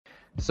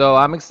So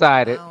I'm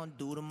excited, I don't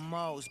do the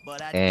most,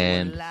 but I do a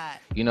and lot.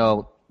 you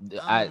know,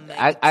 I'ma I make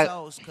I a I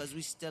toast, cause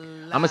we still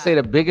I'm gonna say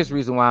alive. the biggest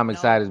reason why I'm No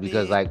excited is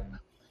because bid. like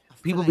I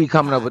feel people like be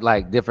coming up Pac. with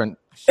like different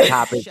I shoot my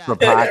topics for shot.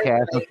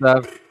 podcasts and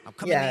stuff. I'm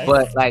coming Yes.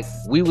 But in. like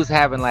we was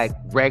having like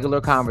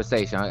regular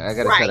conversation. I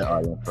gotta tell Right. the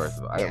audience first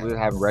of all. Yeah. We were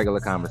having regular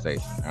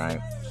conversation, all right?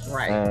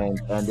 Right.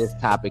 And this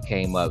topic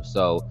came up.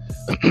 So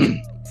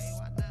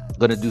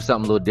gonna do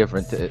something a little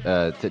different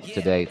Yeah,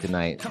 today,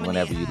 tonight, coming in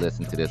whenever you hot.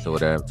 listen to this or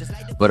whatever. Just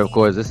like the But of wind.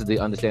 course, this is the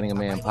Understanding a I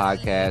Man bite while I live.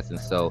 podcast, and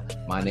so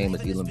my Run it name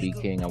up is in the Elam B.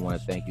 speaker. King. I want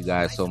to thank you Just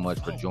guys like so the much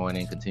for flow.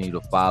 joining. Continue to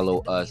Just like the follow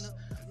us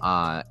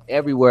demeanor.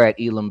 everywhere at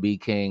Elam B.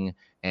 King,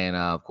 and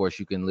of course,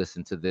 you can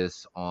listen to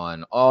this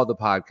on all the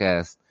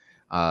podcast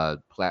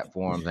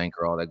platforms,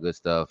 Anchor, all that good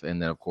stuff,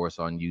 and then of course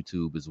on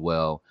YouTube as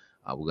well.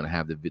 We're gonna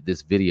have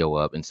this video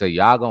up, and so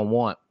y'all gonna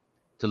want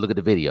to look at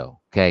the video.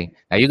 Okay,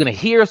 now you're gonna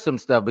hear some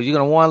stuff, but you're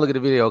gonna want to look at the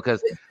video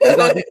because we're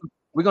gonna do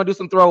we're gonna do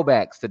some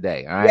throwbacks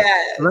today. All right.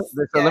 Yes.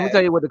 So let me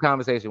tell Yes. you what the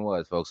conversation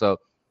was, folks. So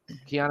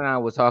Kiana and I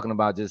was talking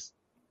about just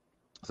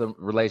some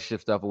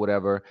relationship stuff or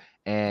whatever,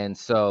 and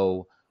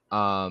so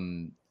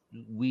um,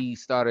 we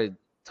started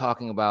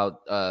talking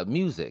about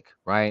music,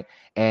 right,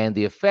 and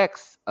the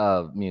effects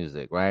of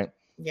music, right.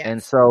 And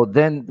Yes. so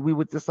then we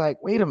were just like,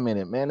 wait a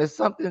minute, man, there's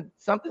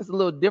something's a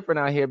little different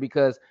out here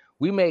because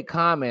we made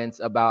comments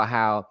about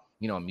how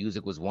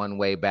music was one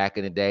way back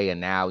in the day, and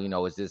now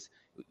it's just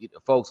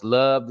folks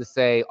love to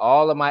say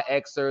all of my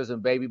Xers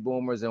and baby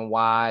boomers and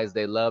Ys,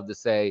 they love to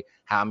say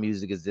how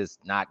music is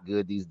just not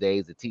good these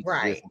days. It teaches this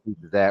Right. and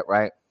teaches that,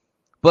 right?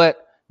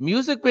 But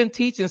music been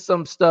teaching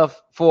some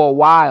stuff for a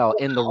while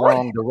in the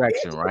wrong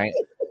direction, right?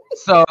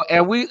 So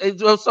we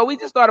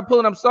just started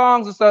pulling up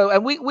songs and stuff,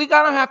 and we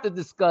gotta have to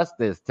discuss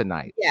this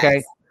tonight, okay?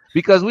 Yes.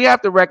 Because we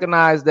have to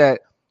recognize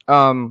that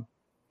um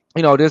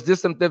there's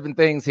just some different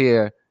things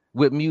here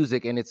with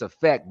music and its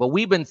effect. But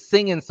we've been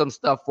singing some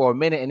stuff for a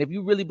minute, and if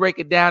you really break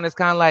it down, it's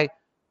kind of like,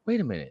 wait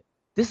a minute,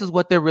 this is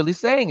what they're really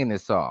saying in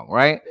this song,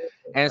 right?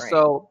 And Right.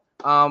 so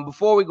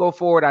before we go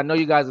forward, I know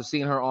you guys have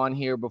seen her on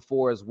here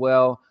before as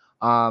well.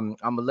 I'm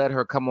gonna let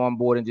her come on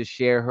board and just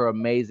share her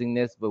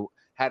amazingness. But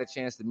had a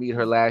chance to meet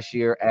her last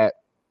year at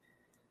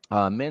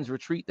men's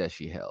retreat that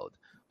she held,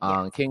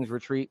 Yes. King's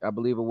Retreat, I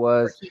believe it For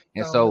was. keep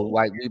And so only.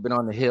 like we've been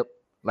on the hip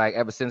like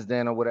ever since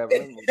then or whatever.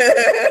 Let me move this.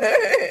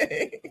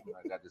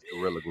 I got this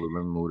gorilla glue.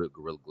 Let me move it.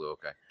 Gorilla glue.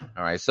 Okay.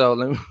 All right. So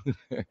let me.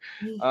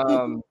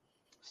 um.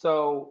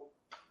 So.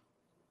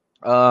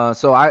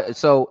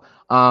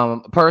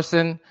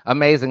 Person,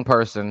 amazing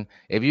person.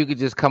 If you could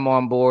just come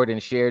on board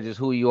and share just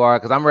who you are,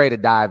 because I'm ready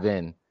to dive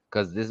in.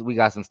 Because this we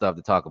got some stuff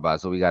to talk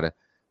about. So we gotta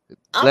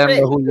I'm let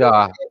them know ready who you to.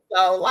 are.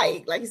 So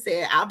like you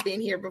said, I've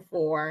been here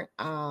before.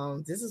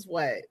 This is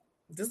what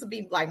this will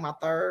be like my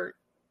third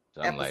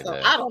Something like episode.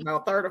 that. I don't know,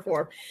 third or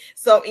fourth.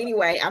 So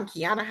anyway, I'm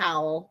Kiana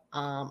Howell.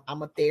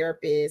 I'm a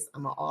therapist,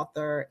 I'm an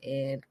author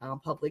and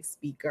public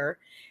speaker.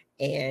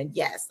 And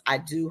yes, I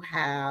do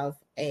have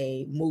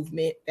a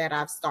movement that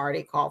I've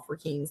started called For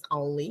Kings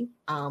Only.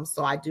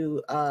 So I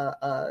do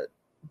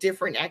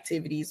different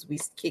activities. We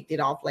kicked it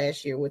off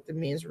last year with the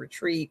men's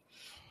retreat.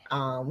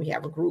 We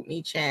have a group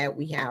meet chat.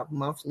 We have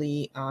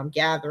monthly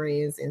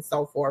gatherings and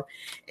so forth.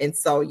 And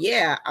so,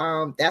 yeah,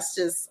 that's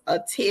just a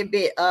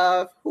tidbit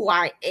of who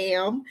I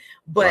am.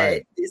 But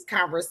Right. this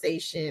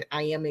conversation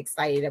I am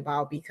excited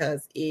about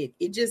because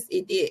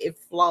it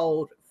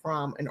flowed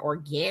from an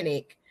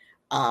organic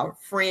We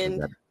friend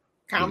got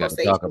we got to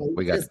conversation. talk. We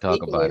We got to just talk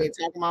kicking about it it. and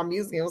talking about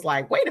music. It was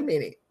like, wait a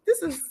minute,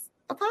 this is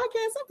a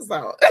podcast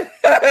episode.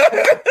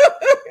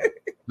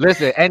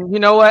 Listen, and you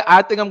know what?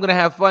 I think I'm gonna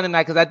have fun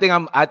tonight because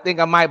I think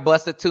I might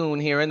bust a tune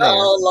here and there.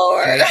 Oh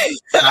Lord. Okay,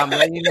 so I'm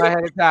letting you know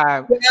ahead of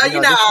time. Well, This is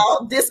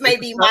this this may is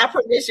be stuff.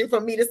 my permission for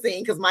me to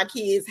sing because my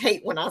kids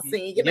hate when I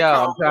sing in the Yo,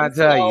 car. I'm trying to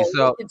tell you. So we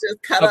So can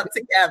just cut so up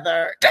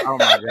together. oh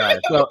my god.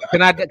 So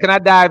can I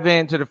dive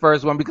into the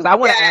first one because I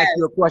want to ask Yes.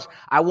 you a question.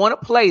 I want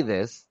to play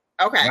this.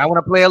 And I Okay.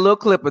 want to play a little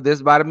clip of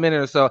this about a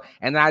minute or so.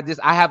 And I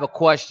have a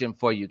question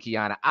for you,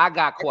 Kiana. I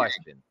got Okay.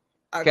 questions.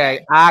 Okay.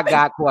 Okay. I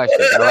got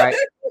questions. All right.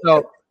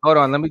 So hold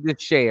on. Let me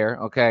just share.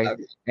 Okay.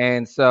 Okay.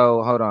 And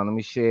so hold on. Let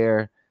me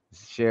share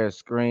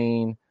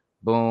screen.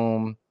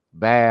 Boom.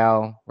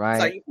 Bow. So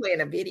Right. you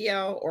playing a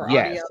video or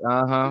audio? Yes.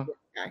 Uh-huh.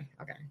 Okay.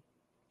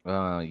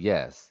 Okay.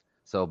 Yes.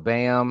 So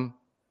bam.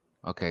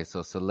 Okay.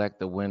 So select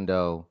the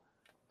window.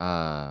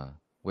 Uh,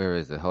 where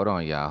is it? Hold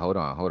on, y'all. Hold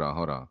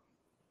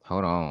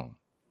on.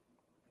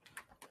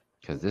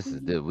 Because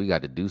we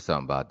got to do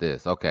something about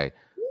this. Okay.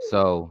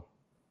 So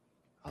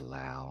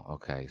allow.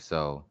 Okay.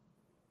 So,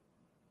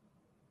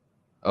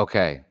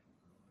 okay.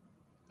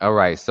 All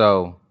right.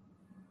 So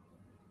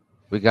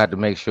we got to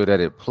make sure that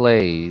it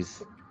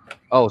plays.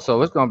 Oh,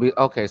 so it's going to be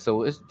okay.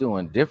 So it's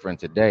doing different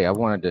today. I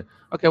wanted to,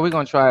 okay, we're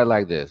going to try it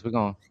like this.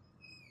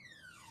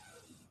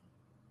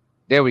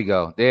 There we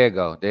go. There you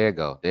go. There you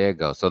go. There you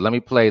go. So let me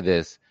play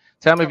this.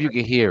 Tell me if you Okay.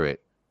 can hear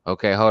it.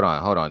 Okay. Hold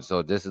on. Hold on.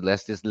 So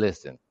let's just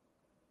listen.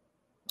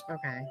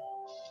 Okay.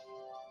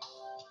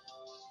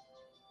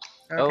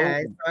 Oh,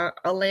 Okay. So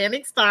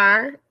Atlantic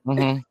Star,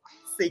 mm-hmm.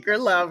 Secret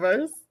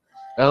Lovers.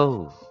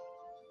 Oh,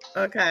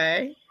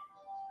 Okay.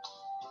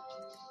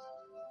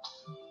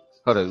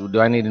 hold on. Do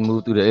I need to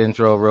move through the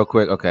intro real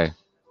quick? Okay,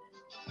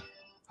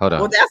 hold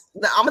Well, on.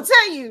 I'm gonna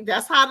tell you,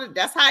 that's how it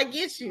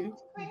gets you.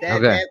 That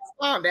Okay. that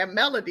song, that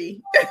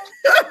melody.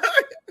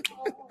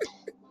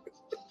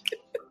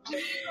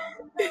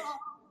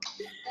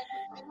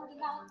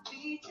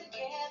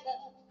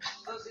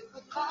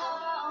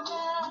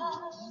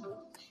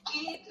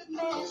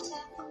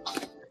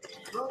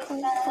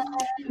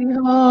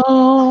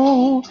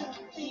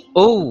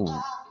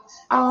 Oh,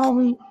 all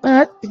we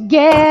but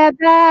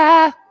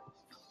together.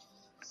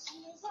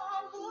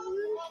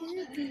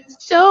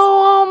 Show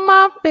on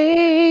my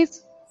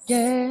face.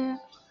 Yeah.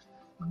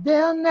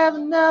 They'll never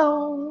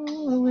know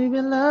we've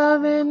been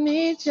loving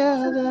each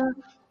other.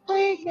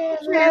 We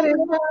can't let it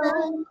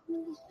go.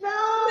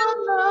 No,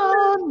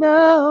 no,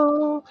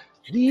 no.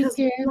 We 'Cause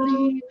we can't love be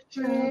each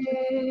other.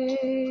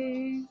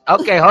 betrayed.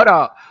 Okay, hold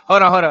on.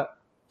 Hold on. Hold on. Hold on.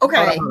 Okay.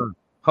 Hold on.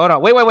 Hold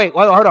on. Wait.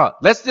 Hold on.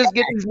 Let's just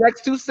get these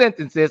next two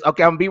sentences.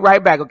 Okay, I'm gonna be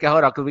right back. Okay,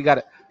 hold on, because we got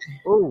it.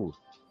 Ooh.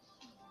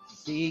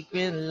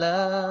 Secret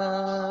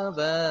lovers.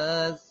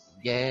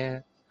 Yeah,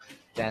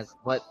 that's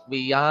what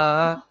we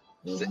are.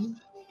 Mhm.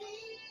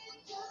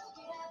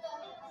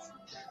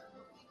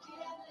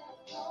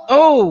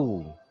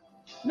 Oh.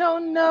 No,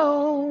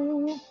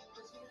 no.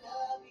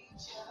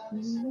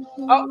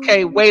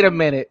 Okay, wait a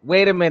minute.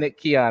 Wait a minute,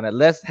 Kiana.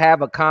 Let's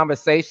have a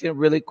conversation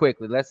really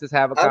quickly. Let's just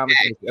have a Okay.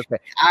 conversation. Okay.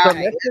 All So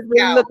right. let's just Let's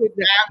really go. look at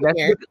that. Dive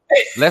in.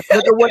 Let's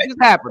look at what just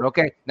happened.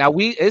 Okay. Now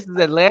this is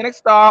Atlantic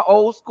Star,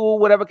 old school,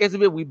 whatever case it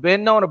be. We've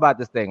been known about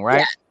this thing, right?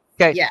 Yes.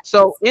 Okay. Yes.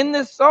 So in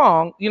this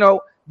song,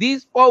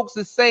 these folks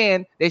are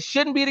saying they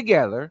shouldn't be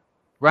together,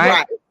 right?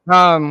 Right.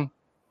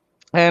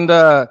 And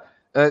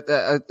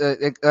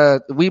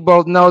we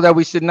both know that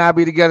we should not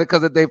be together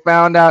because if they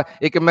found out,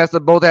 it can mess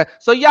up both.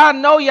 So y'all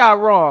know y'all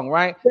wrong,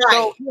 right? Right.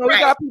 So we Right.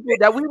 got people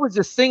that we were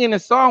just singing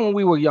this song when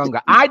we were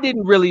younger. I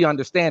didn't really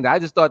understand it. I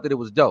just thought that it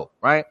was dope,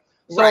 right?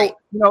 Right.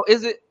 So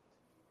is it?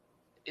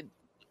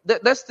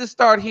 Let's just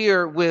start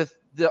here with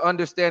the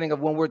understanding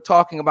of when we're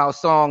talking about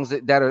songs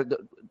that are.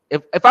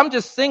 If I'm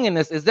just singing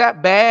this, is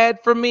that bad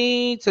for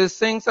me to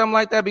sing something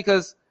like that?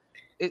 Because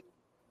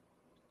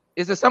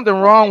is there something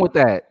wrong with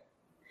that?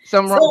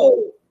 Something wrong?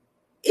 So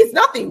it's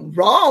nothing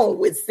wrong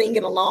with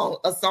singing along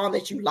a song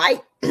that you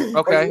like or you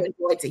Okay.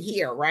 enjoy to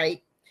hear,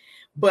 right?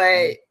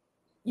 But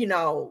you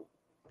know,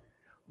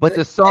 But the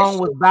the song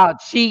was question,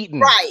 about cheating.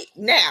 right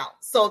now.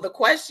 So the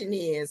question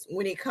is,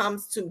 when it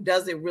comes to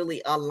does it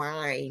really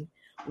align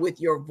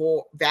with your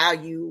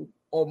value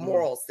or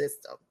moral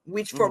system?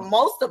 Which for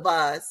most of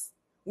us,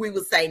 we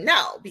would say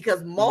no,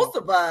 because most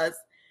of us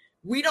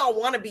we don't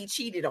want to be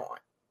cheated on.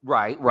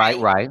 Right.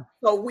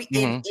 So we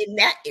in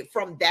that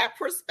from that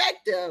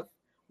perspective,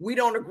 we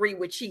don't agree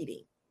with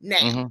cheating.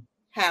 Now,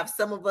 have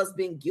some of us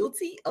been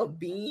guilty of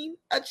being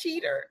a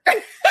cheater?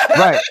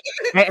 Right.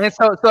 And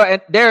so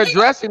and they're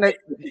addressing it.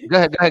 Go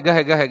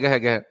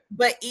ahead.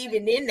 But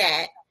even in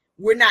that,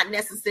 we're not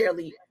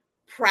necessarily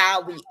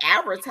proudly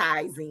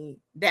advertising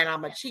that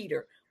I'm a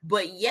cheater.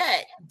 But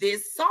yet,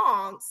 this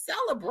song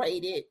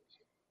celebrated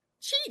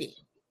cheating.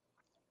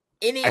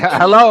 And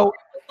Hello.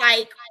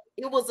 like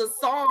it was a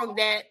song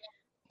that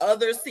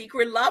other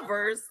secret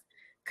lovers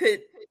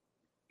could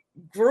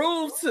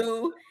groove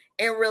to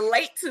and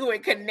relate to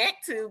and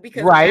connect to,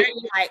 because now Right. you're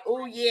like,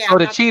 oh yeah. So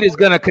the cheat is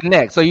gonna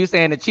connect. So you're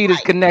saying the cheat is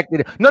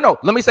connected. No.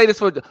 Let me say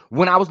this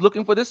when I was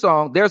looking for this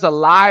song, there's a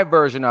live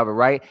version of it,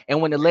 right?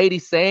 And when the lady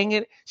sang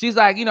it, she's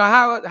like,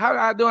 how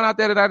I doing out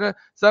there?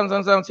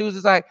 Something. She was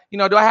just like,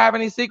 do I have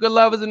any secret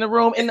lovers in the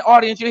room? In the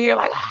audience, you hear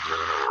like,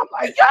 I'm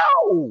like,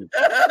 yo,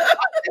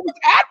 it was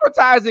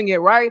advertising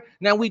it, right?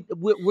 Now we're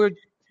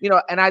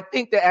and I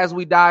think that as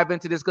we dive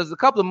into this, because a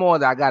couple of more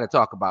that I got to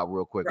talk about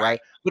real quick, right?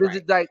 But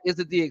is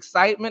it the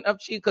excitement of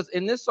cheat? Because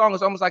in this song,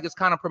 it's almost like it's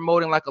kind of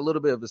promoting like a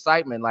little bit of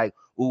excitement, like,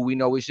 oh, we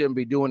know we shouldn't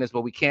be doing this,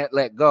 but we can't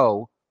let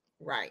go.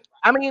 Right.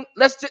 I mean,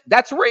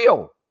 that's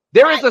real.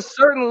 There is a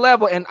certain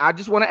level, and I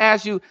just want to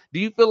ask you: do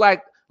you feel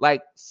like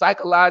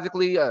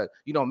psychologically,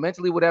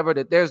 mentally, whatever,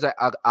 that there's a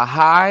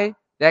high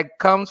that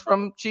comes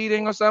from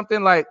cheating or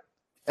something like?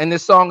 And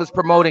this song is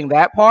promoting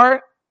that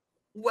part.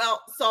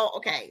 Well, so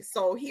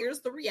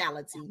here's the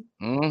reality.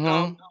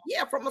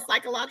 Yeah, from a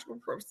psychological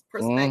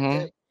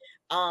perspective,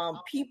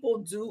 people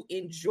do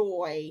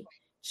enjoy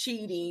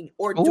cheating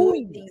or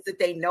doing things that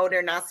they know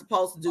they're not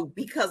supposed to do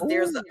because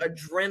there's an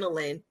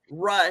adrenaline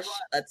rush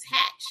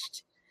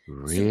attached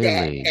to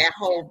that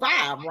whole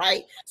vibe,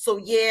 right? So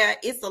yeah,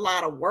 it's a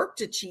lot of work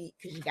to cheat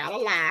because you gotta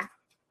lie.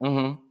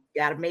 You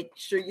gotta make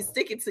sure you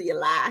stick it to your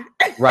lie.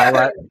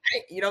 Right.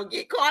 You don't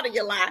get caught in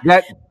your lie.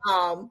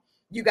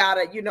 You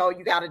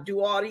gotta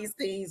do all these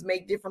things,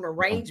 make different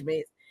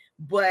arrangements.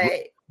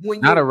 But when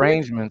not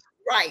arrangements,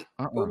 but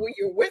when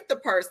you're with the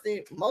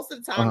person, most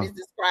of the time it's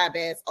described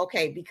as,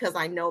 okay, because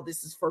I know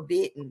this is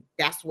forbidden.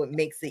 That's what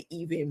makes it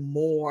even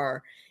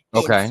more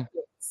intense.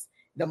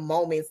 The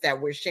moments that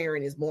we're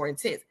sharing is more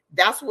intense.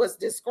 That's what's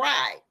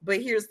described.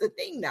 But here's the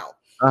thing, though.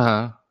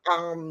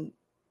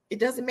 It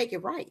doesn't make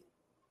it right.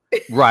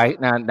 Right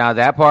now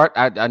that part.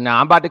 Now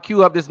I'm about to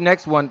queue up this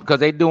next one because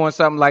they doing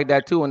something like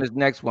that too in this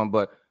next one.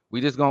 But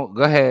we just gonna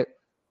go ahead,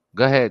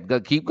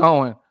 keep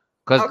going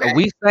because Okay.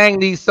 we sang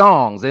these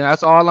songs and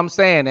that's all I'm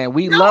saying, and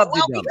we No, loved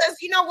well, them. because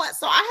you know what?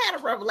 So I had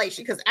a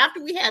revelation because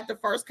after we had the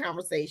first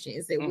conversation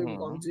and said we were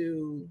going Mhm. to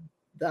do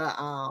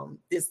the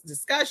this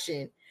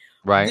discussion,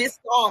 Right, this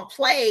song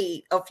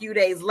played a few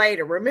days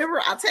later. Remember,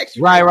 I texted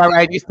you right, like, right,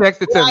 right. You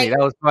texted to me. right. That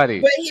was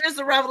funny. But here's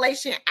the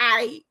revelation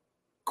I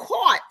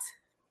caught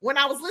when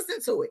I was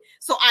listening to it.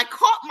 So I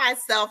caught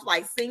myself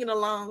like singing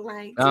along,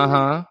 like,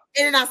 Uh-huh.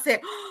 and then I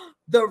said,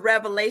 the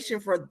revelation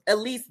for at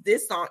least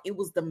this song, it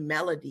was the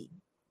melody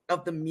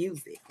of the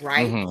music,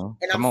 right? Mhm.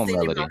 And Come I'm on,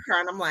 sitting in my Melody. car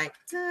and I'm like,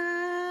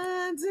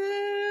 dun,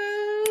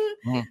 dun,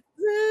 Mhm.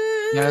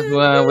 That's dun,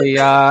 what we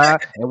are,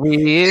 and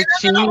we is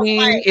and I was cheating,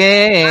 like,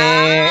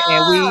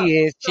 and ah. we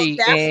is So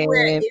that's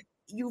where cheating.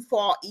 you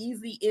fall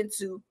easy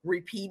into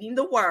repeating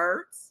the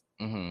words.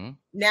 Mhm.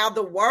 Now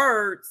the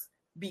words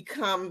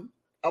become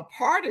a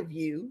part of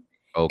you,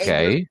 and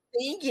you're Okay.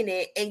 singing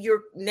it, and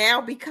you're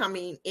now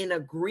becoming in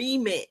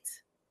agreement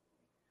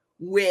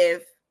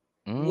with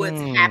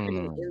what's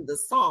happening in Mm. the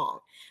song.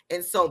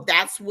 And so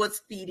that's what's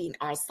feeding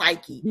our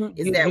psyche, You,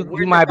 is you that you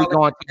we're you might be developing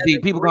going too an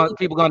deep. agreement.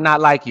 People gonna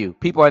not like you.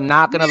 People are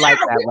not gonna like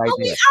that right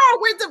We there. are.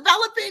 We're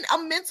developing a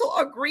mental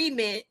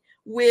agreement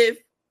with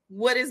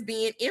what is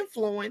being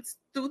influenced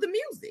through the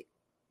music.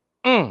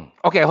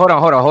 Okay, hold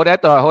on, hold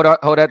that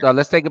thought.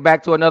 Let's take it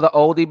back to another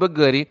oldie but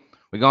goodie.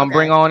 We're gonna Okay.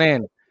 bring on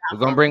in. We're For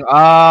gonna me. bring.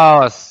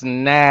 Oh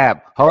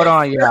snap! Hold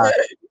on, y'all.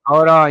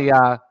 Hold on,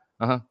 y'all.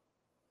 Uh-huh.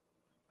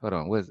 Hold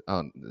on. Where's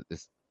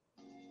this?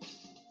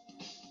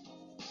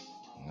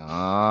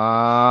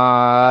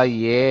 Ah,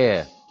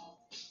 yeah.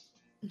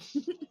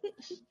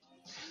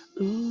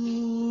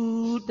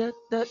 Ooh, da.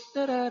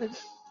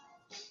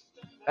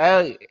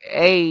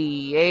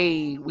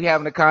 Hey, we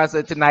having a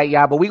concert tonight,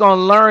 y'all, but we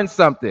gonna learn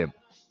something.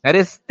 That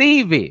is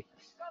Stevie.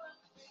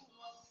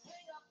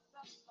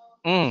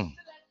 Mm,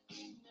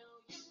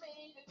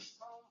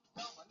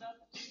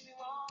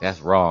 that's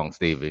wrong,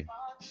 Stevie.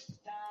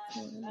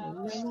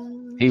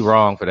 He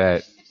wrong for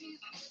that.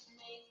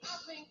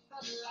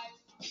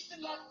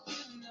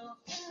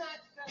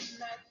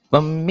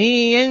 For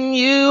me and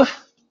you,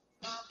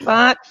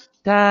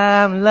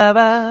 part-time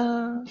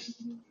lover.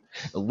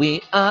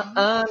 We are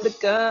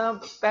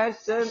undercover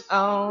fashion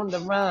on the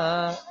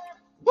run.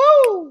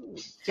 Woo!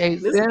 Listen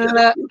Chasing to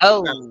love. the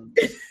Oh,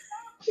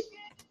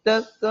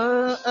 the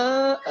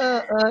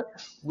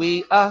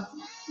we are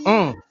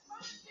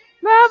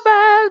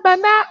lovers by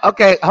now.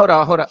 Okay, hold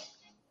on.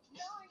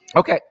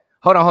 Okay,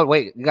 hold on.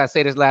 Wait, you gotta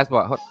say this last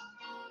part.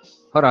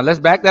 Hold on. Let's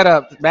back that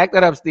up. Back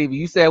that up, Stevie.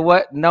 You said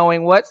what?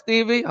 Knowing what,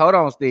 Stevie? Hold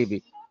on,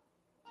 Stevie.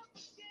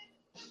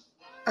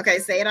 Okay,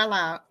 say it out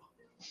loud.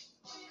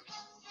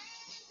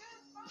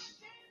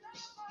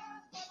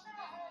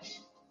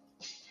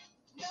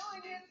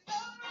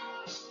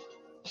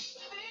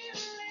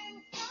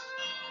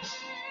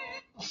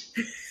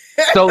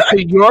 So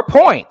to your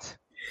point.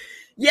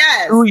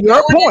 Yes, To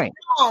your point.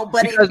 wrong,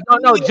 but Because it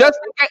no, feels just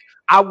in case,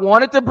 I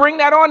wanted to bring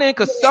that on in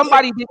because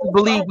somebody didn't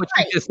believe so what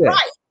you just said.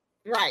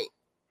 right.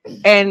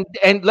 And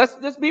let's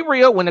just be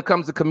real when it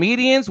comes to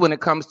comedians, when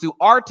it comes to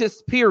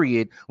artists,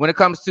 period, when it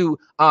comes to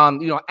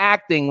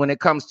acting, when it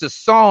comes to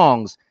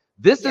songs,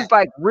 this Yeah. is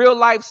like real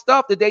life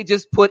stuff that they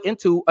just put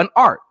into an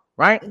art,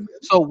 right? Mhm.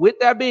 So with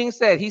that being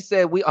said, he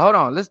said we hold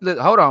on,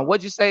 hold on.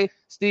 What'd you say,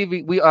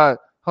 Stevie? We are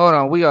hold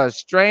on, we are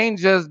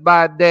strangers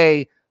by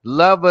day,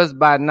 lovers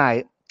by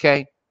night.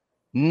 Okay.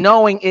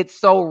 Knowing it's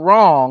so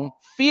wrong,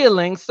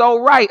 feeling so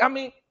right.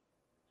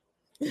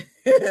 We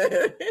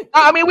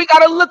got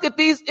to look at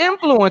these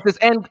influences.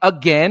 And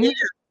again,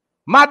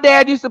 my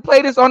dad used to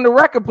play this on the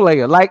record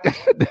player. Like,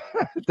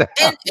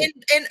 and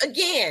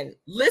again,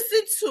 listen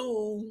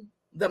to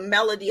the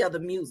melody of the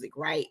music,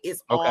 right?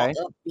 It's all okay.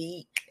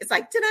 upbeat. It's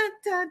like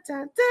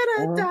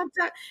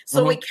da-da-da-da-da-da-da.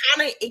 So Mhm.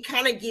 it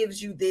kind of gives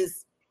you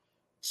this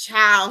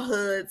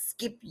childhood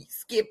skip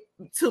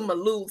to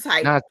Malou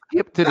type Now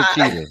skip to the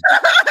cheetah.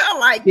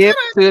 like Skip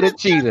to the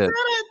cheetah. you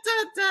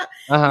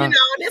Uh-huh. know, and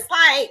it's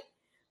like,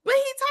 but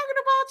he talking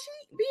about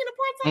being a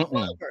part-time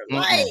Mm-mm. lover,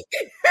 Mm-mm.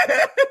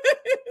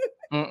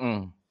 like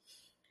Mm-mm.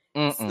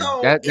 Mm-mm. so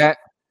it's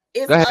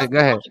Go us ahead. Go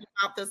ahead. talking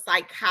about the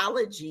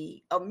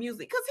psychology of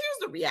music. Because here's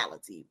the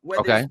reality: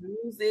 whether Okay. it's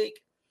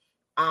music,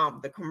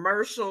 the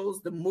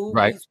commercials, the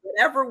Right. movies,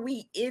 whatever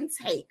we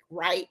intake,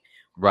 right,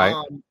 Right.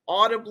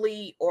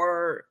 audibly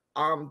or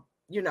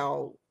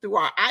through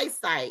our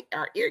eyesight,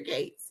 our ear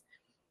gates,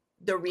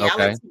 the Okay.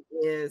 reality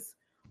is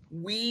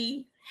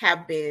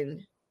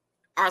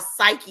our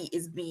psyche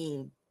is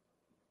being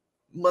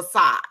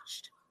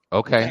massaged.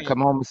 Okay. Okay.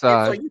 Come on, And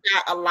so massage. you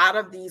got a lot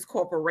of these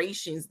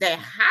corporations that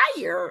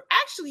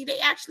they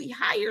actually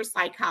hire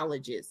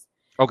psychologists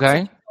to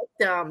Okay. help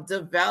them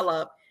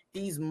develop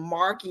these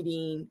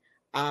marketing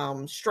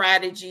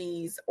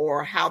strategies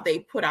or how they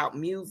put out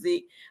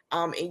music.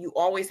 And you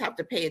always have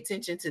to pay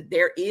attention to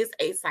there is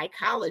a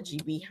psychology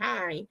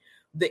behind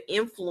the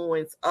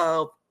influence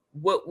of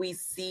what we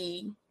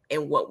see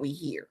and what we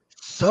hear.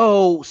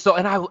 So,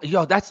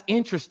 that's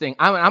interesting.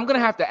 I'm gonna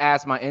have to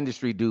ask my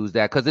industry dudes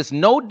that because it's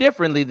no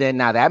differently than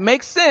now. That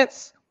makes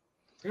sense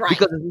Right.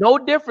 because it's no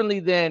differently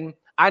than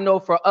I know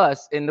for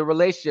us in the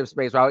relationship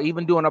space, right? Or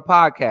even doing a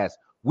podcast,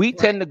 we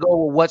tend to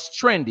go with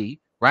what's trendy,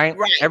 right?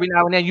 Right. Every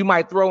now and then you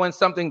might throw in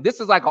something.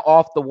 This is like an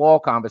off the wall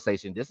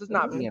conversation. This is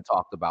not being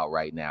talked about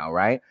right now,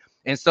 right?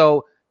 And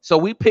so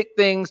we pick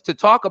things to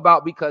talk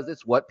about because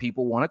it's what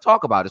people want to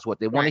talk about. It's what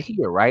they want to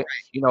hear, right?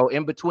 You know,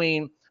 in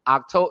between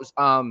October,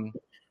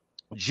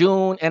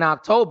 June and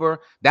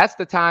October, that's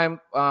the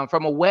time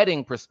from a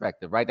wedding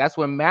perspective, right? That's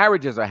when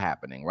marriages are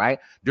happening, right?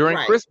 During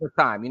Christmas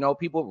time, you know,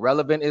 people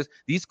relevant is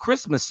these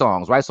Christmas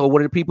songs, right? So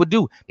what do people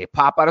do? They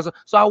pop out of.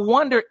 So I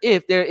wonder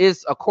if there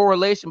is a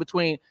correlation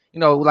between, you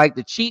know, like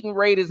the cheating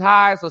rate is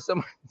high, so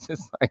somebody's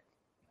just like,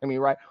 I mean,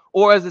 right?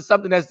 Or is it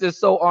something that's just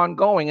so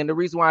ongoing? And the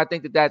reason why I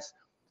think that's,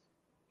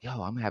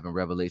 I'm having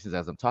revelations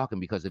as I'm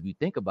talking, because if you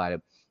think about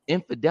it,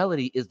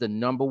 infidelity is the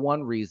number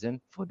one reason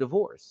for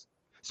divorce.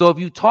 So if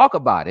you talk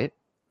about it,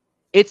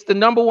 it's the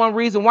number one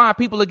reason why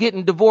people are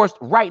getting divorced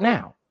right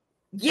now.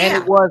 Yeah.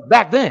 And it was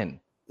back then.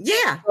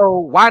 Yeah. So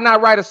why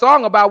not write a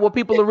song about what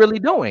people are really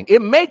doing?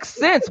 It makes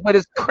sense, but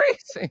it's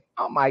crazy.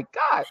 Oh my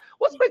God.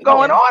 What's been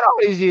going on all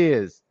these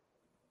years?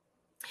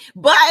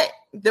 But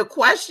the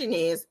question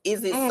is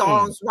it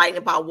songs writing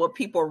about what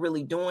people are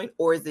really doing,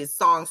 or is it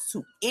songs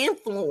to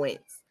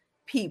influence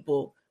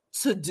people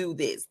to do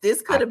this?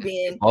 This could have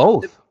been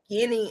both. The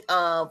beginning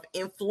of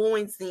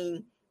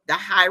influencing the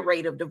high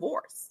rate of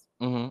divorce.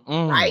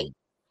 Right?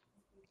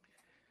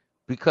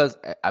 Because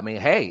I mean,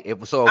 hey, you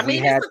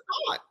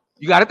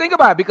got to think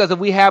about it, because if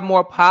we have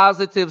more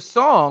positive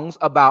songs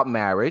about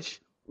marriage,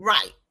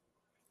 right,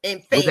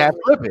 and would that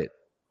flip it?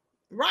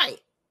 Right.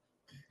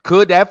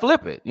 Could that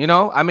flip it? You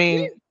know, I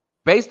mean,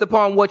 based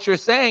upon what you're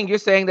saying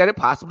that it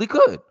possibly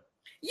could.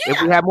 Yeah,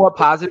 if we have more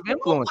positive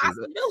influences.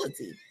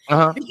 Possibility.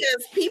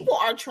 Because people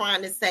are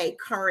trying to say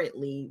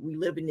currently we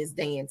live in this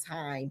day and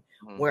time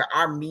where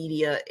our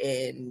media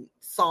and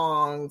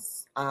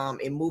songs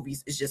and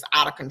movies is just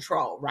out of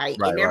control, right?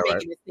 And they're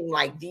making it seem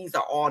like these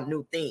are all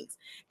new things.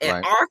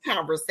 And our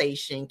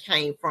conversation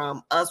came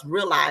from us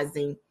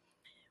realizing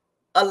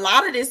a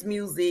lot of this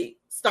music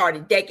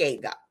started decades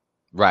ago.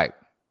 Right.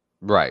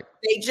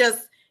 They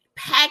just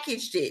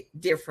packaged it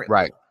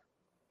differently.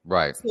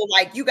 Right. So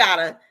like you got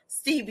a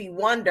Stevie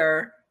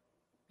Wonder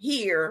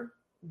here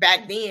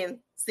back then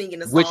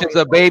singing a song, which is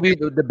the baby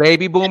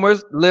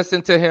boomers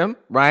listen to him,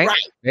 right?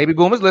 Baby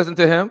boomers listen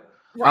to him.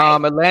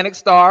 Atlantic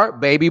Star,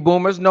 baby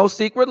boomers, No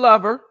Secret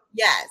Lover.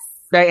 Yes.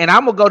 Okay, and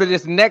I'm gonna go to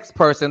this next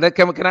person.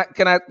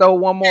 Can I throw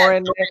one more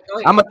in there?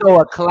 I'm gonna throw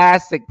a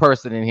classic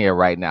person in here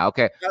right now.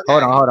 Okay.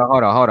 Hold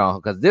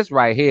on, because this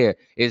right here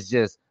is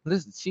just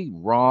listen. She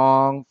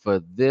wrong for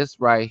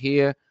this right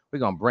here. We're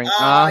gonna bring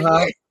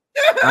Gotta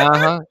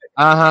love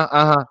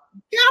us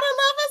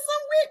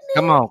some Whitney.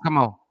 Come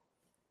on.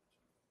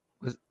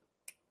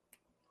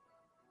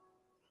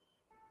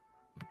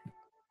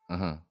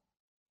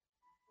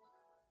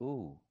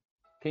 Ooh,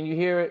 can you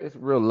hear it? It's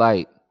real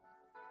light.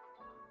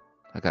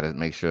 I gotta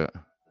make sure.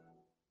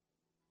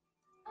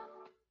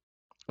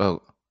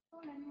 Oh.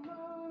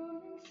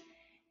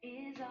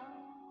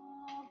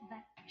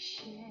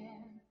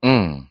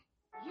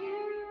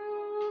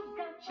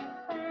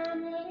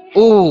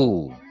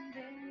 Ooh.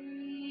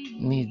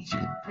 Need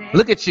you.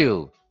 Look at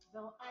you.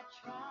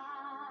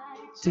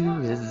 To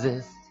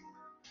resist.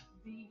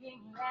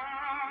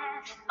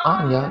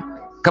 Oh yeah.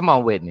 Come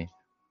on, Whitney.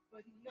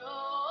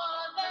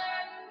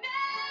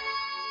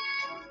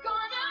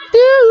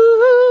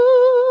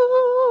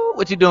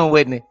 What you doing,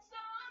 Whitney?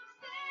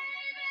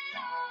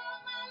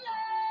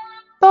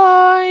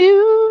 For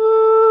you.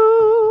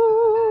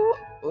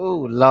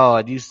 Oh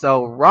Lord, you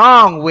so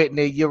wrong,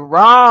 Whitney. You're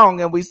wrong,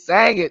 and we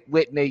sang it,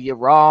 Whitney. You're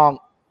wrong.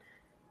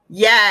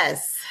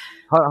 Yes.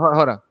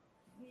 Hold on.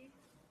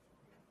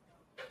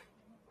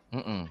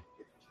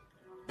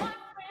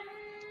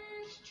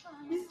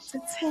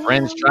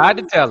 Friends tried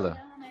to tell her.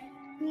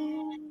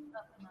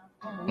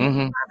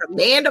 A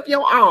man of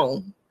your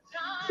own.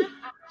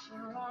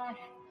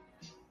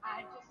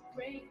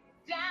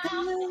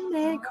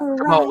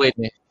 Come on,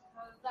 Whitney.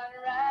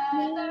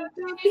 I'm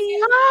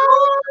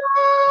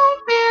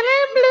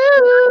feeling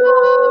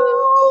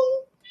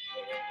blue,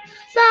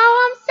 so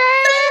I'm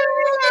saying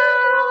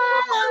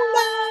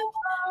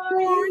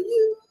for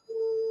you.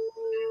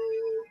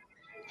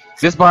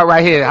 This part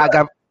right here, I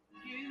got.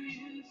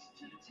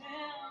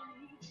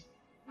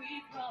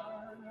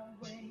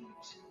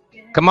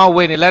 Come on,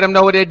 Whitney. Let them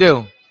know what they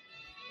do.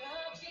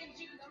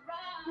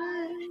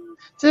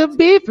 To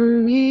be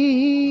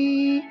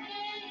free.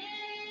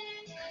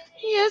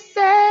 You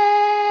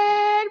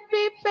said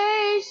be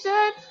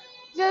patient.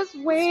 Just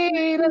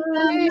wait a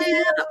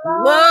little.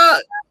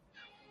 Look.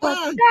 But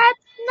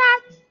that's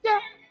not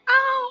your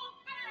own.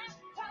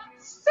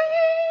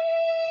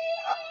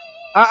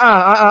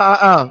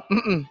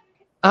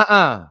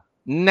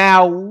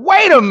 Now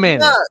wait a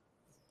minute. Look.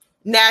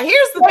 Now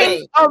here's the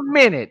thing.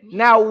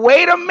 Now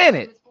wait a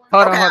minute.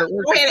 Hold on. Go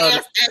ahead and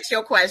ask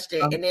your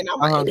question, and then I'm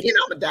gonna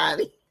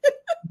dive in.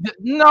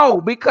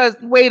 No, because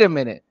wait a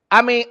minute.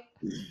 I mean,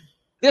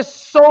 there's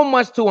so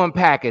much to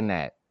unpack in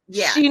that.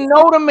 Yeah. She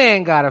know the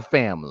man got a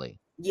family.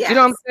 Yes. You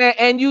know what I'm saying?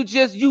 And you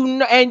just, you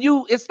know, and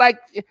you, it's like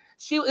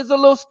she is a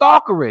little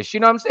stalkerish. You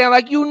know what I'm saying?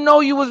 Like, you know,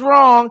 you was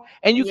wrong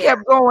and you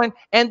kept going.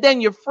 And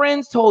then your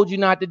friends told you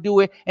not to do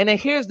it. And then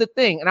here's the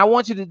thing. And I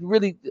want you to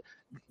really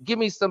give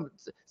me some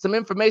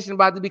information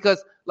about it,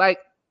 because like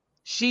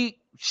she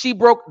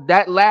broke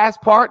that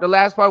last part, the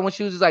last part when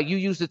she was just like, you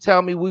used to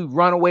tell me we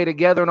run away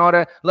together and all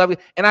that. Love you.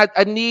 And I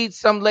need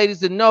some ladies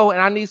to know, and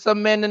I need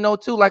some men to know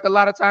too. Like, a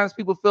lot of times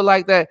people feel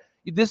like that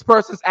this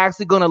person's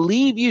actually going to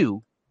leave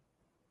you,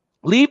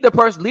 leave the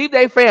person, leave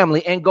their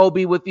family and go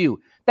be with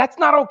you. That's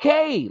not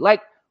okay.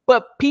 Like,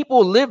 but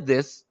people live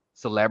this,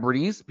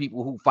 celebrities,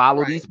 people who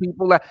follow these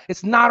people, like,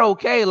 it's not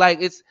okay.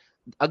 Like, it's,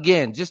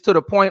 again, just to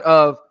the point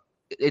of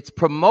it's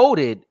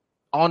promoted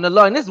on the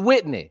law. And it's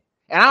Whitney.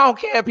 And I don't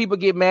care if people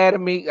get mad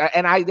at me,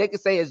 and they can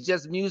say it's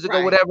just music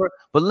or whatever,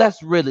 but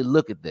let's really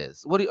look at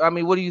this. What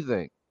do you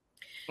think?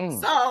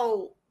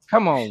 So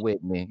come on,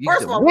 Whitney.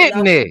 First of all,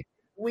 Whitney.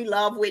 We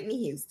love Whitney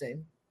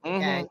Houston.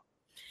 Okay.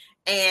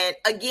 And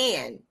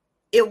again,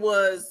 it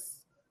was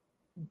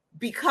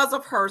because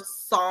of her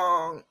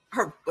song,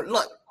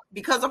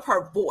 because of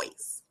her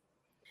voice.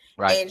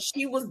 Right. And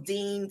she was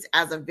deemed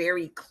as a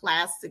very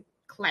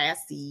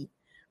classy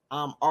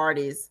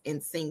artist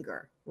and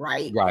singer.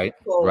 Right.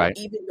 So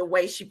even the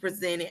way she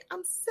presented,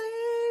 I'm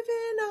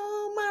saving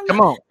all my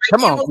life.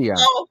 Come on, Tia.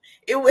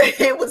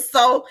 It was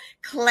so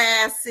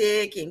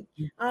classic and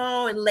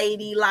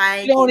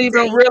ladylike. You don't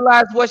even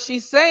realize what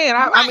she's saying.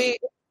 I mean,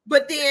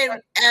 but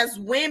then as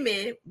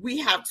women, we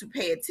have to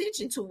pay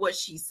attention to what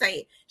she's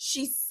saying.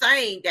 She's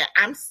saying that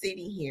I'm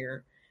sitting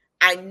here.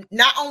 I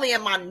not only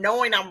am I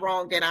knowing I'm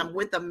wrong, that I'm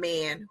with a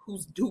man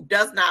who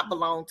does not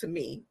belong to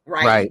me,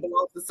 right? He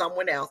belongs to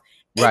someone else.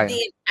 And then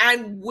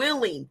I'm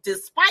willing,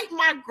 despite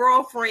my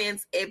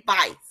girlfriend's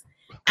advice,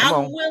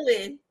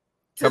 willing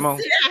to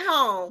sit at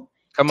home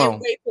and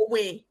wait for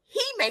when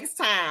he makes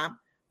time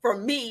for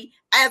me,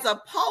 as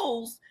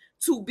opposed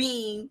to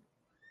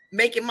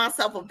making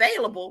myself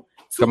available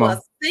to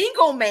a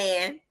single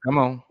man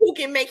who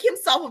can make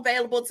himself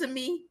available to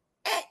me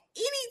at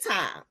any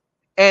time.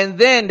 And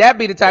then that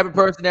be the type of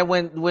person that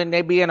when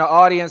they be in an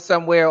audience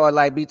somewhere or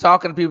like be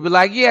talking to people,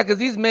 like, yeah, because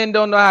these men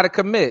don't know how to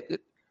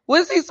commit.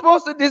 What is he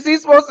supposed to? Is he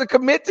supposed to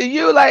commit to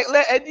you? Like,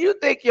 and you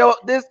think,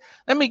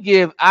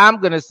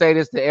 I'm going to say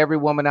this to every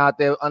woman out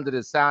there under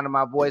the sound of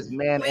my voice,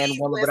 man and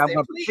woman, but I'm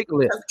going to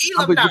particularly.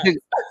 Let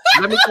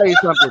me tell you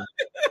something.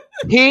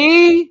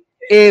 He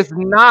is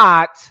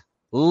not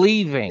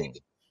leaving.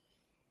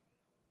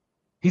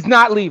 He's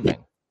not leaving.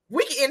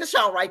 We can end the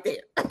show right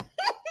there.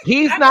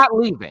 He's not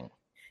leaving.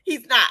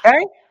 He's not.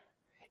 Okay?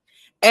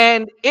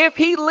 And if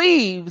he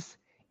leaves,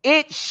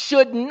 it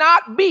should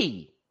not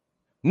be,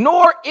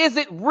 nor is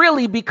it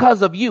really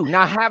because of you.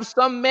 Now, have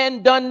some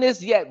men done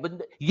this yet?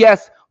 But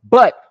yes,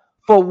 but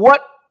for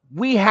what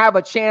we have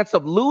a chance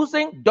of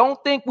losing,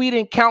 don't think we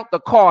didn't count the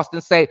cost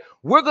and say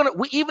even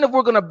if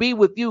we're gonna be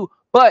with you,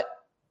 but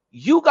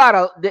you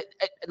gotta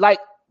like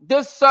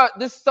there's so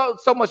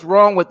much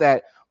wrong with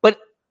that. But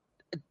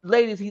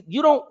ladies,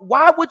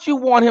 why would you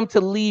want him to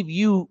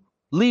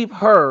leave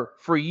her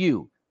for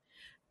you?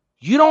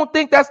 You don't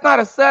think that's not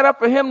a setup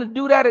for him to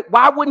do that?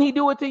 Why wouldn't he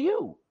do it to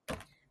you?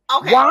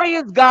 Okay. Why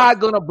is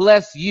God gonna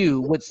bless you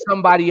with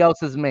somebody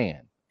else's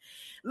man?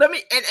 Let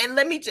me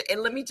just.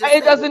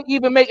 It doesn't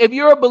even make. If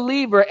you're a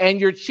believer and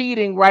you're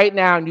cheating right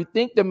now and you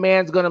think the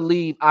man's gonna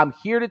leave, I'm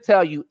here to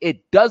tell you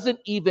it doesn't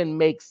even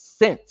make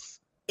sense.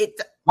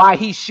 Why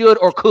he should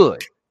or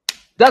could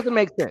doesn't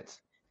make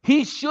sense.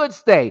 He should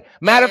stay.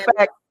 Matter of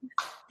fact,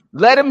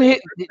 let him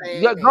hit.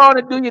 Go on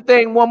and do your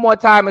thing one more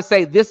time and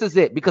say, "This is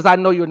it," because I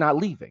know you're not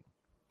leaving.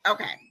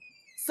 Okay.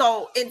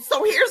 So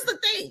here's the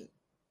thing.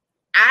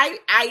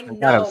 I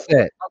know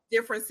of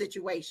different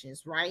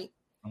situations, right?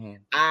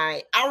 Mm-hmm.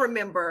 I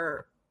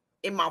remember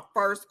in my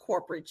first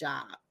corporate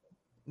job,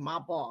 my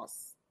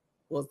boss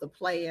was the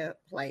player.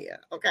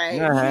 Okay.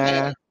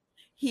 Uh-huh.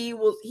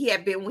 He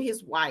had been with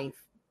his wife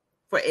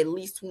for at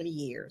least 20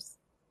 years.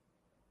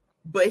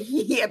 But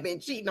he had been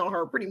cheating on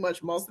her pretty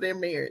much most of their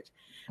marriage.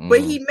 Mm-hmm.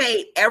 But he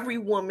made every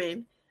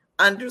woman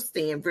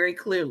understand very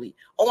clearly,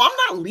 I'm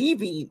not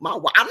leaving my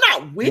wife. I'm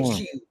not with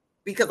you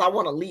because I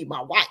want to leave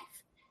my wife.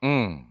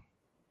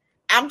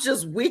 I'm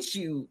just with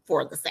you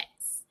for the sex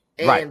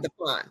and the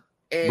fun.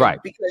 And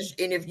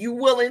and if you're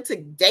willing to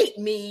date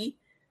me,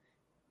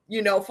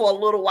 for a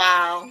little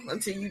while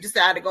until you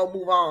decide to go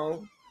move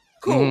on,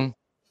 cool.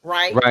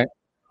 Right.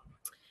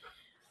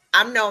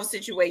 I know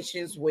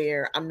situations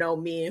where I know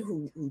men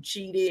who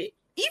cheated,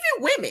 even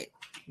women,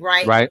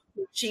 right?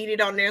 Who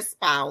cheated on their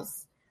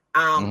spouse.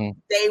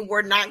 They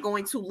were not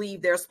going to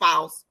leave their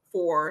spouse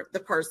for the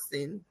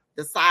person,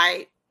 the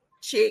side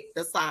chick,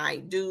 the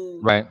side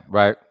dude.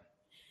 Right.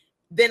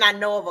 Then I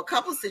know of a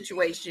couple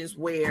situations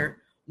where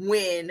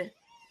when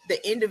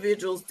the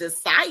individuals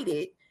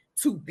decided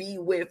to be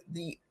with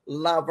the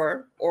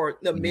lover or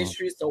the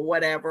mistress or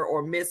whatever,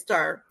 or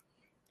Mr.,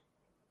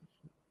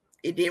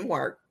 it didn't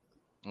work.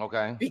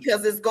 Okay.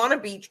 Because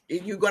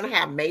you're going to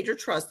have major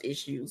trust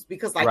issues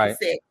because like Right.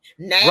 you said,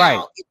 now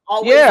Right. it's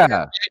always in the Yeah.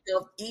 back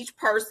of each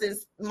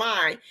person's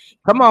mind.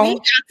 Come We on.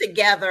 got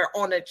together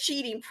on a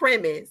cheating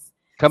premise.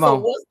 Come So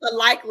on. what's the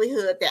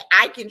likelihood that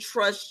I can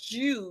trust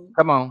you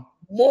Come on.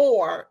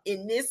 more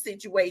in this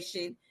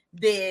situation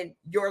than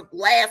your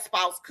last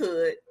spouse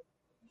could?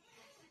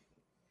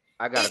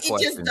 I got a It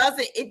just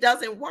question.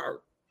 doesn't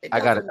work. It I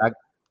got it. doesn't.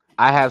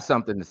 I have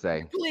something to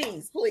say.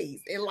 Please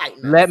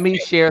enlighten us. Let me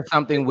share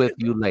something with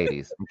you,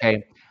 ladies.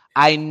 Okay.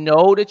 I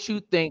know that you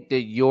think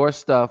that your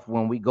stuff,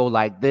 when we go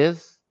like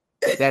this,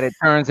 that it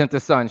turns into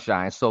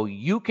sunshine. So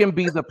you can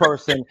be the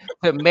person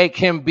to make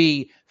him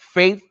be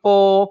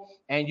faithful,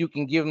 and you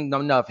can give him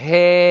enough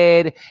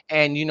head,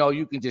 and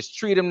you can just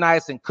treat him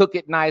nice and cook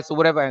it nice or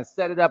whatever and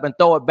set it up and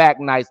throw it back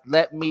nice.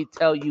 Let me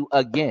tell you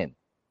again.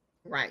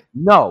 Right.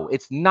 No,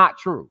 it's not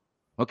true.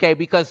 Okay,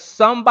 because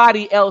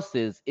somebody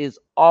else's is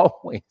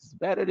always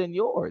better than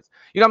yours.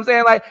 You know what I'm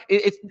saying? Like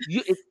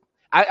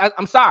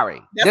I'm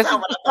sorry. That's This not is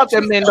what the I thought stuff you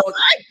that was men gonna don't.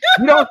 say.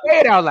 You don't say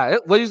it out loud.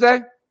 What did you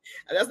say?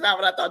 That's not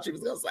what I thought you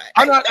was gonna say.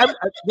 I'm not.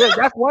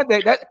 That's one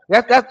thing. That's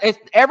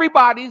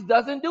everybody's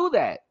doesn't do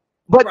that.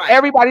 But Right.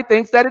 everybody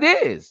thinks that it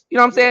is. You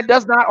know what I'm saying? Yeah. It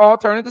does not all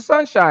turn into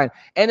sunshine.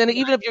 And then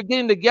even if you're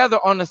getting together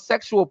on a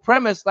sexual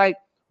premise, like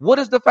what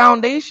is the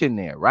foundation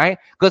there, right?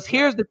 Because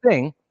here's the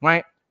thing,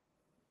 right?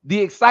 The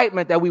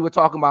excitement that we were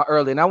talking about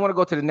earlier, and I want to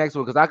go to the next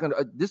one because I can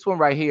this one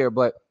right here,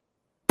 but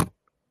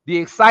the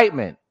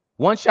excitement.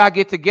 Once y'all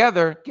get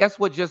together, guess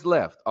what just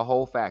left? A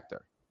whole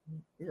factor.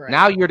 Right.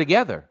 Now you're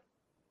together.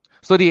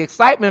 So the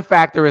excitement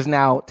factor is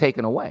now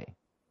taken away,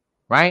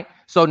 right?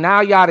 So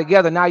now y'all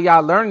together, now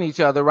y'all learning each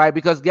other, right?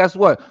 Because guess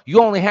what?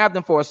 You only have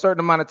them for a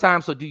certain amount of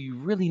time. So do you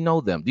really know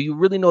them? Do you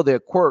really know their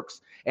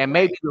quirks? And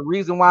maybe the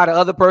reason why the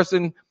other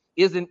person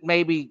isn't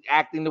maybe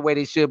acting the way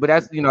they should, but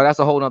that's that's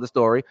a whole nother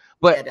story.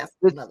 But that's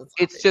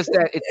it's just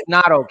that it's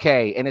not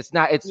okay, and it's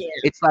not. It's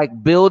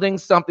like building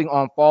something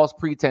on false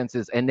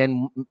pretenses and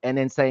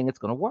then saying it's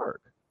gonna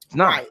work. It's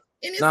not. Right.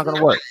 And It's not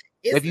gonna work.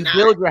 It's if you not.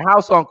 build your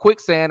house on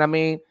quicksand, I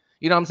mean,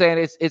 you know what I'm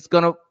saying? It's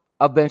gonna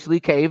eventually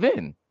cave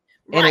in.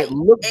 And it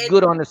looks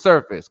good on the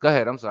surface. Go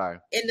ahead. I'm sorry.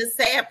 And the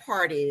sad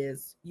part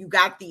is you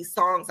got these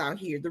songs out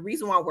here. The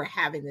reason why we're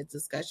having this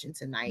discussion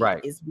tonight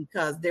is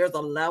because there's a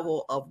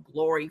level of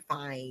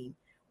glorifying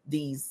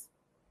these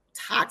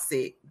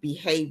toxic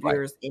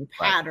behaviors and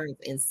patterns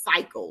and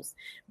cycles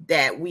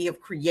that we have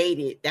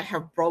created that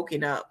have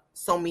broken up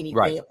so many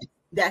families,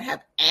 that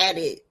have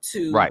added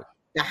to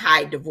the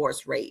high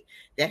divorce rate,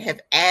 that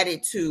have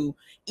added to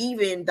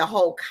even the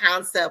whole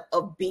concept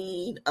of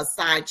being a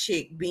side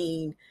chick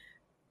being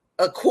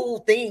a cool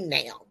thing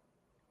now.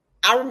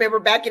 I remember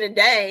back in the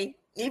day,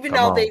 even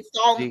though they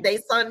sung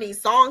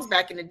these songs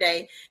back in the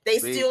day, they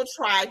still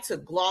tried to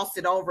gloss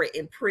it over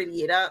and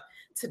pretty it up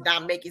to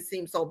not make it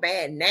seem so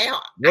bad.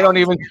 Now they don't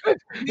even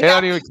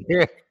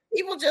care.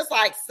 People just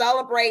like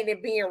celebrating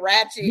and being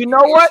ratchet. You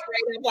know what?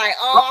 Straight up like,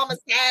 oh, I'm a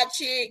side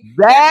chick.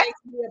 That makes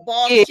me a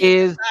boss is,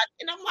 chick.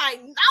 And I'm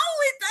like, no,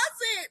 it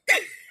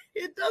doesn't.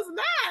 It does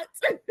not.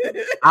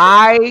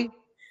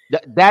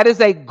 That is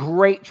a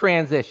great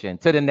transition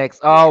to the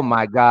next. Oh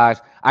my gosh,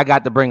 I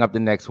got to bring up the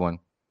next one.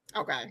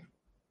 Okay.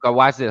 Go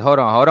watch it. Hold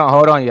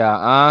on,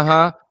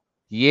 y'all.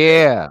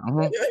 Yeah.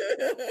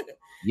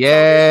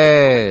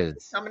 Yes.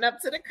 So coming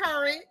up to the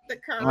current.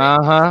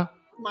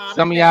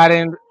 Some of y'all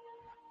didn't.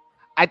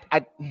 I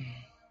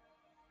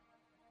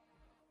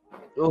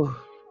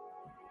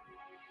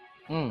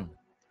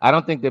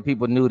don't think that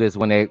people knew this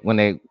when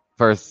they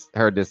first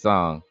heard this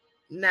song.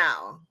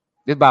 No.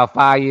 It's about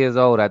 5 years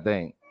old, I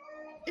think.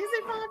 Is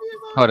it 5 years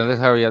old? Hold on,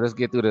 let's hurry up. Let's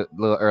get through the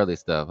little early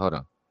stuff. Hold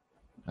on.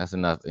 That's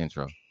enough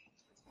intro.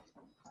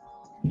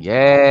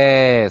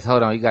 Yes.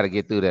 Hold on. You got to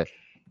get through that.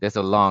 That's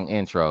a long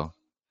intro.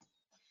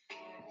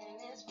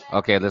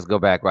 Okay, let's go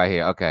back right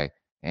here. Okay.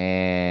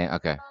 And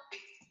okay.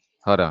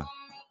 Hold on.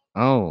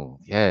 Oh,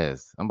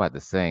 yes. I'm about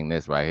to sing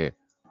this right here.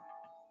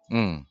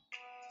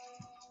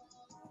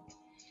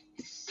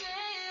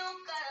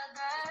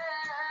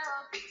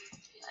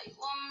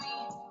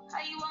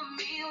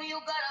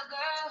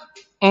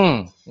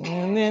 And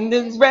then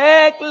this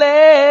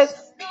reckless.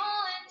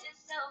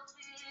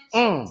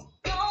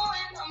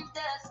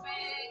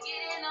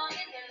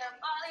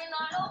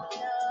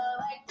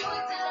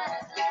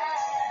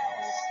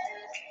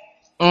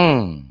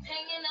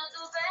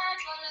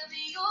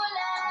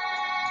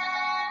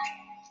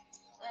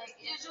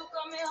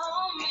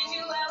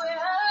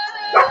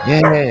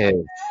 Yes.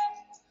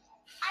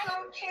 I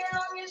don't care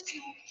long as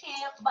you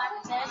can't buy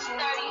 10, 30,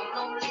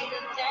 no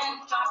later than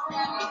drop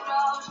them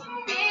drugs.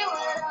 Be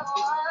what I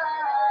want.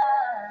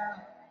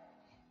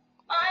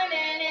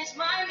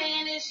 My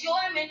man is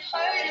your man,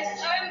 hurt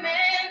is her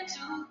man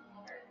too.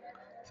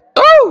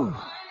 Oh!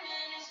 My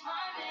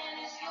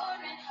man is your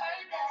man,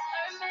 hurt that's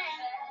her man.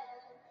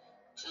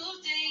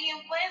 Tuesday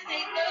and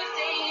Wednesday,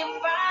 Thursday and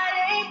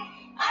Friday,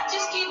 I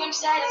just keep him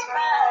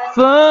satisfied.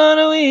 For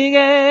the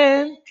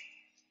weekend.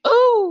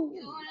 Ooh.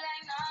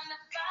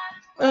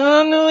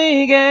 On the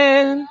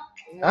weekend.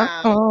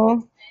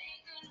 Wow.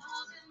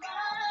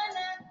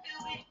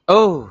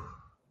 Oh,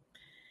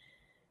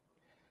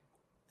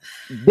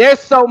 there's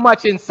so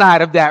much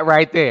inside of that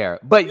right there.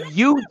 But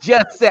you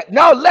just said,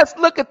 no, let's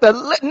look at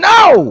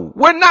no,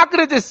 we're not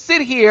going to just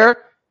sit here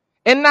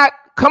and not,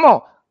 come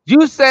on.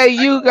 You say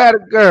you got a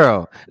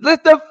girl.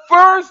 Let the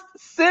first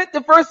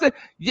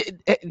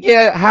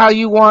yeah, how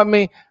you want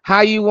me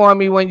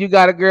when you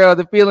got a girl.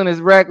 The feeling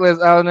is reckless.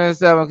 Oh, no,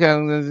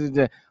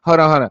 hold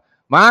on.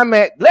 My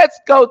man, let's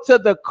go to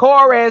the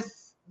chorus.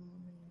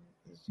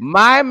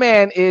 My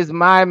man is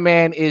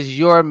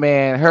your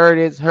man. Her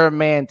is her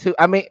man too.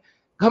 I mean,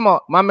 come on,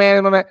 my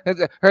man.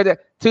 Heard that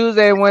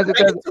Tuesday and Wednesday.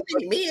 Too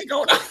many men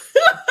going on.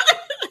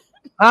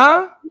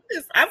 Huh?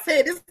 I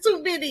said it's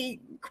too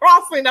many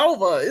crossing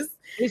over.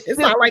 It's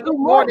not like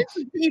more than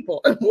 2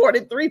 people, more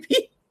than 3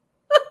 people.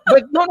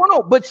 But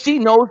no. But she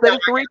knows that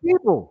it's 3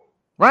 people,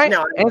 right?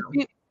 No, and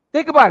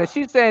think about it.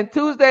 She's saying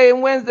Tuesday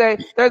and Wednesday,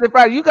 Thursday,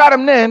 Friday. You got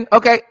them then,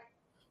 okay?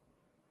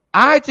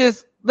 I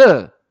just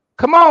look.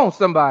 Come on,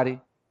 somebody.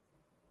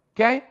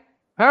 Okay,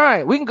 all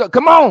right, we can go.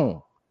 Come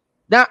on.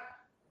 Now,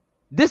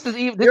 this is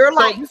even. You're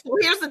like. So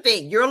here's the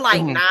thing. You're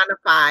like 9 to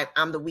 5.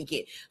 I'm the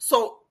weekend.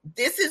 So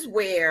this is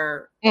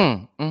where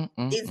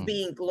it's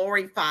being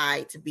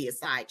glorified to be a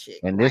side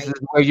chick. And this is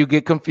where you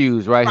get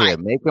confused right here.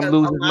 Make him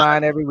lose his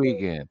mind every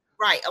weekend.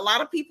 Right. A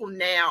lot of people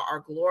now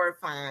are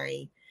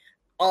glorifying,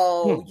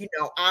 you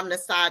know, I'm the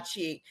side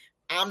chick.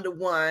 I'm the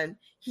one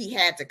he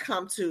had to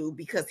come to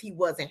because he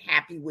wasn't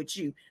happy with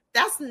you.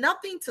 That's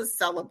nothing to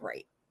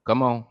celebrate.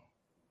 Come on.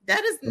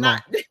 That is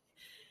not. It's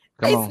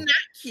not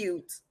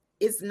cute.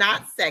 It's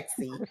not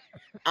sexy.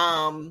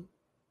 And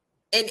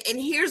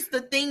here's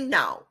the thing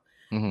now.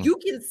 You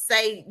can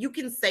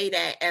say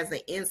that as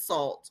an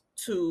insult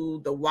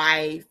to the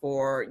wife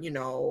or, you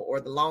know,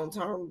 or the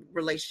long-term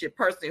relationship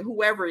person,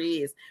 whoever it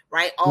is,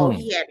 right? Oh,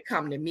 he had to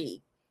come to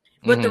me.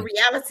 But the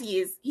reality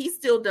is he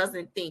still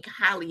doesn't think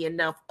highly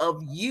enough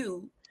of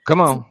you. Come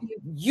on. To give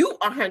you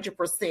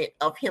 100%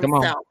 of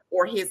himself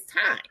or his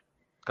time.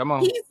 Come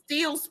on. He's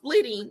still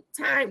splitting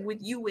time with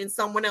you and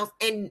someone else.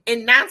 And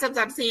 9 times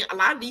out of 10, a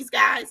lot of these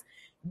guys,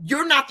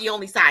 you're not the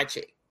only side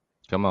chick.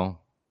 Come on.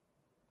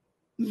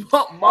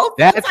 Most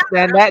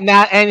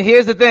now. And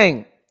here's the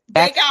thing.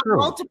 They got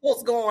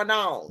multiples going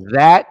on.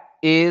 That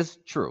is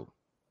true.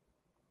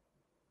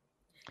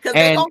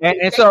 And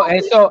so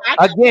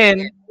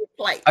again,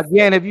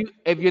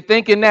 if you're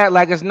thinking that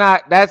like it's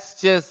not, that's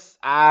just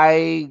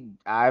I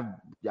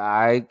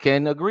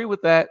can agree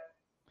with that.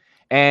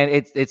 And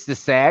it's the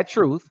sad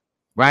truth,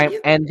 right?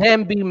 And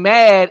then be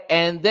mad,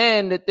 and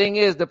then the thing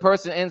is, the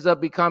person ends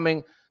up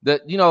becoming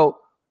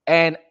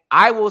and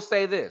I will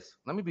say this.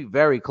 Let me be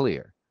very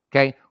clear.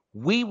 Okay,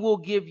 we will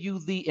give you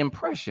the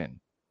impression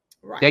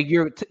that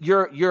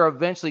you're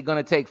eventually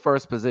going to take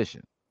first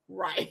position,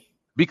 right?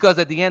 Because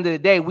at the end of the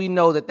day, we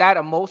know that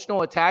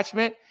emotional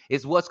attachment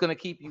is what's going to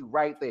keep you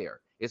right there.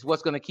 It's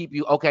what's going to keep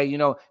you okay. You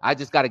know, I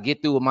just got to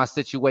get through with my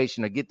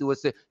situation or get through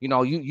it. You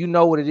know, you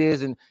know what it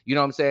is, and you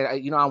know what I'm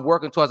saying. You know, I'm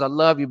working towards. I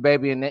love you,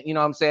 baby, and you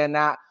know what I'm saying.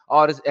 Now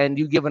all this, and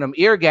you giving them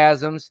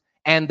orgasms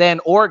and then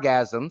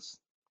orgasms,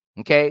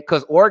 okay?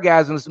 Because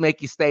orgasms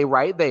make you stay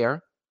right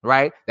there.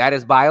 Right? That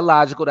is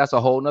biological. That's a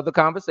whole nother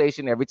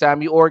conversation. Every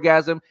time you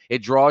orgasm,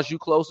 it draws you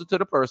closer to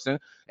the person,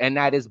 and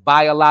that is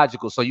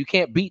biological. So you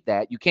can't beat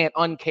that. You can't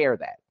uncare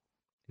that.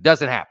 It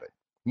doesn't happen.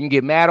 You can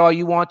get mad all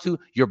you want to.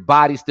 Your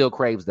body still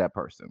craves that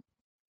person.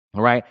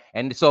 All right.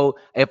 And so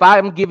if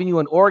I'm giving you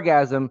an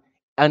orgasm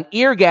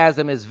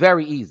is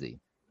very easy.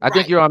 I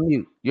think you're on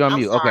mute. You're on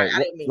mute. Sorry,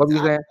 okay. What were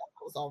you saying?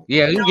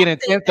 Yeah, you can get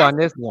intense on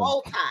this one.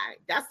 Soul tie.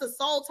 That's the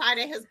soul tie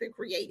that has been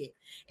created.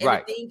 And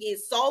the thing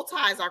is, soul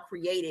ties are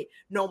created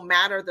no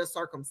matter the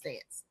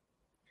circumstance.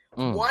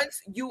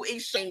 Once you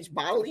exchange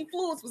bodily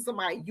fluids with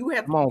somebody, you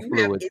have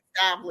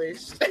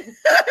established a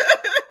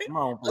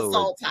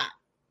soul tie.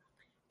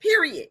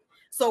 Period.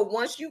 So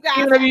once you guys,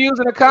 even if you're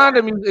using a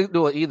condom, you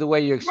do it either way.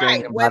 You're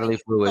exchanging bodily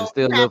fluid. It's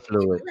still a little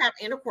fluid. You have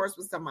intercourse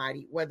with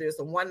somebody, whether it's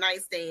a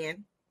 1-night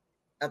stand,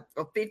 a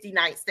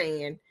 50-night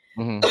stand.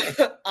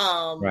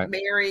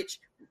 Marriage,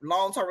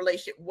 long-term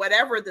relationship,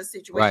 whatever the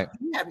situation,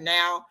 you have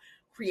now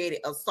created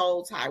a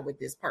soul tie with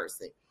this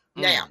person.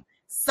 Now,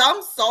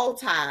 some soul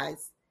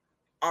ties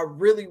are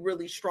really,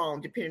 really strong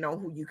depending on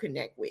who you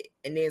connect with.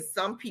 And then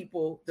some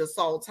people, the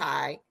soul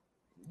tie,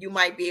 you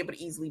might be able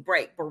to easily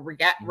break, but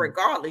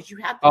regardless, you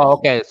have to. Oh,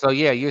 okay. So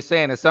yeah, you're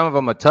saying that some of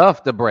them are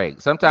tough to break.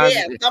 Sometimes,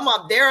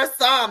 there are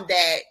some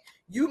that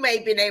you may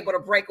have been able to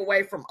break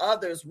away from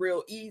others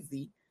real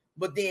easy,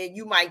 but then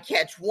you might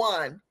catch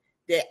one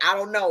that, I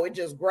don't know, it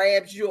just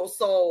grabs your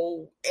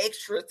soul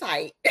extra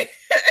tight.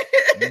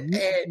 And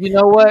you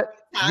know what?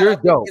 You're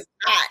dope. It's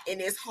not,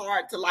 and it's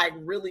hard to like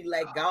really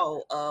let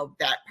go of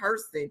that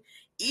person,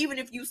 even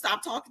if you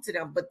stop talking to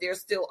them, but there's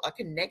still a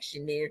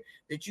connection there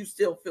that you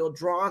still feel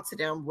drawn to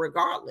them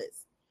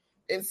regardless.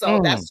 And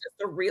so that's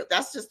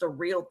just a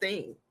real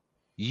thing.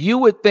 You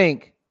would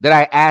think that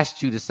I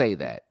asked you to say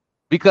that,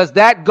 because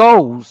that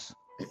goes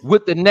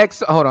with the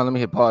next. Hold on, let me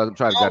hit pause. I'm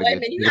trying to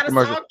get the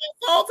commercial.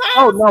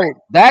 Oh no,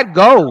 that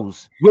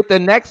goes with the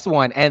next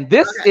one. And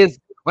this is,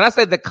 when I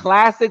say the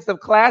classics of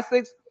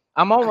classics,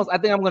 I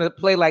think I'm gonna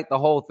play like the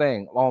whole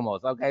thing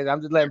almost. Okay,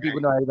 I'm just letting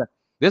people know.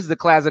 This is the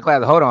classic.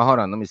 Hold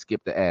on. Let me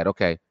skip the ad.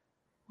 Okay,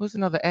 what's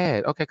another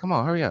ad? Okay, come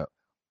on, hurry up.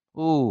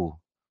 Ooh,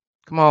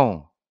 come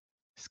on,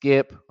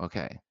 skip.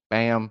 Okay,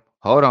 bam.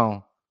 Hold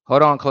on,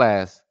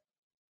 class.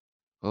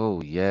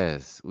 Oh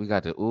yes, we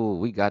got to. Ooh,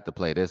 we got to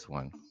play this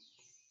one.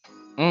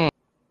 Mm,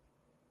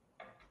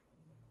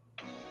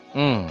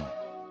 mm.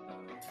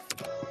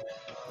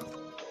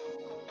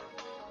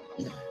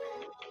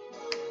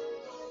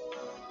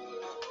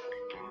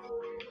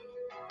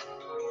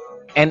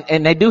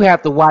 And they do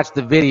have to watch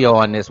the video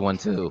on this one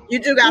too.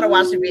 You do gotta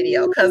watch the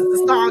video because the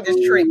song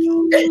is tricky.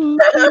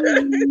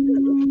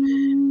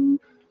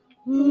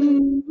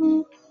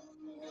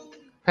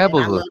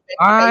 Pebbles was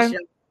fine.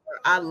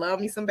 I love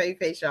me some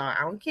Babyface, y'all.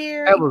 I don't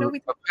care.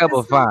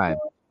 Pebbles fine.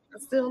 I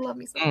still love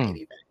me some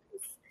Babyface.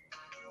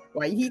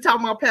 While he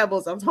talking about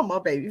Pebbles, I'm talking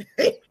about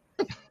Babyface.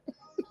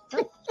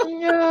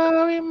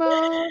 Your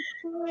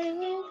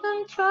emotional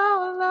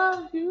control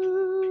of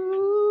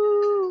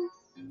you.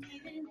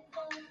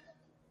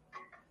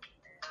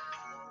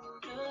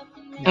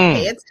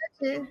 Pay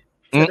attention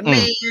to the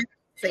man.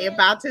 Say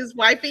about his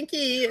wife and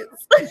kids.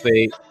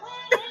 See.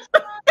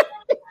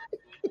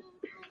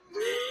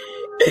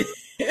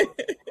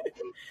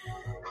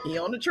 He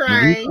on the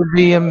train. You could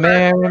be a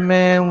married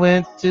man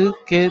with 2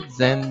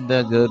 kids and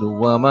a good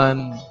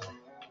woman.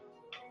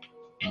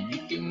 You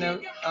can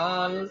never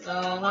all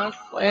alone, I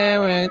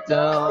swear it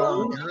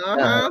don't.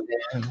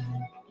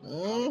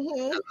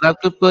 Love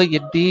could put you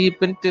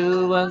deep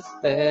into a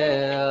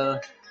spell.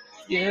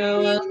 You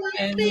will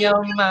spin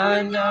your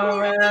mind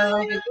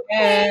around you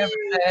can't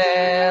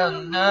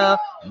tell. No,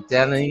 I'm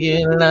telling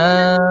you,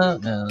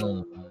 love.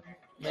 No.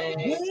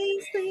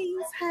 These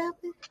things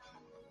happen.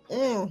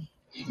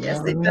 Yes,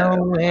 they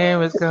know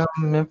where it's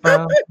coming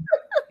from.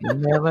 You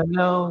never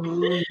know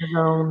who you're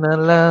gonna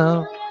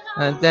love.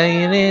 I'm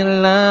telling you,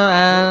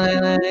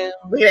 love.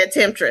 Look at that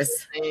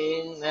temptress.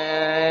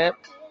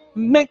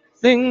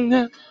 Mixing.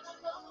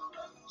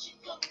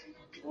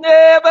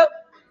 Never.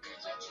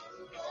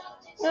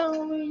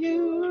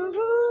 You.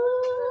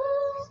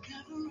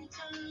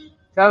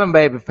 Tell him,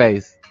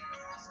 Babyface.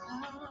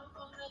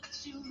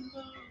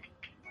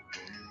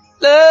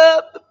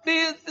 Love the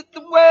visit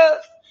the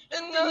world,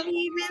 and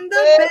even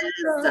the best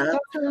of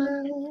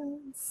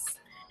times.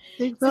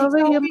 It's over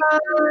your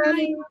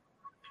mind.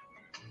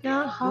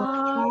 Your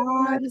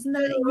heart is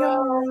not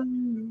yours.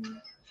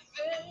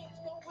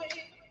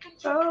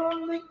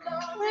 Only when it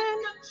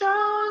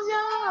shows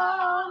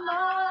your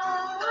mind.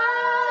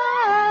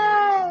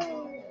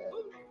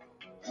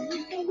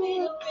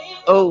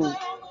 Oh.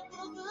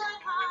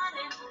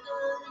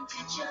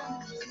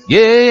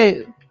 Yeah.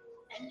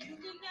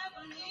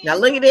 Now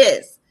look at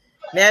this.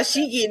 Now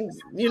she getting,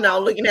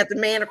 looking at the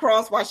man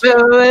across while she. You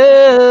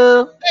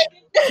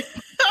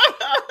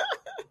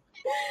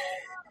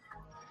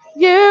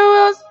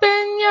will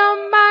spin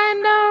your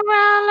mind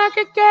around like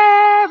a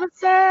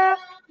carousel.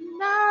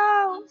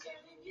 No.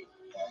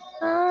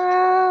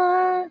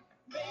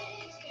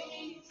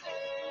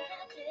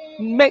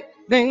 Make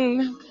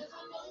things.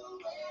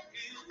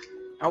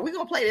 Are we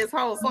gonna play this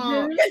whole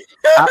song?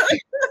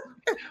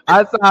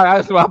 I'm sorry.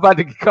 I'm about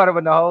to get caught up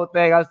in the whole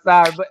thing. I'm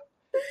sorry, but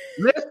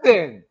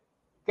listen,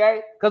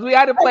 okay? Because we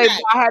had to play. Okay.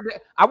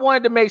 I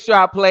wanted to make sure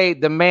I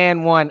played the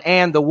man one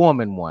and the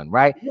woman one,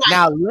 right?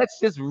 Now let's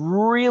just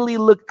really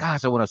look.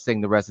 Gosh, I want to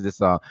sing the rest of this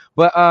song,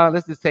 but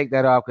let's just take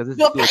that off because this.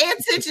 Well, pay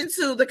attention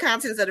to the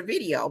contents of the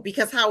video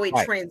because how it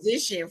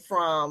transitioned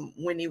from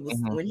when he was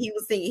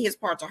singing his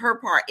part to her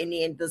part, and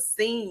then the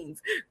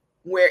scenes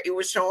where it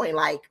was showing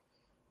like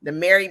the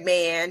married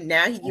man.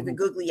 Now he giving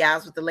googly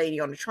eyes with the lady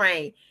on the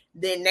train.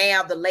 Then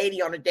now the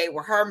lady on the date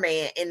with her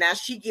man, and now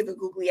she giving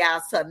googly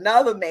eyes to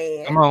another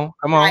man. Come on,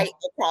 right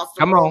across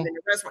the room in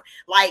the restaurant.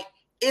 Like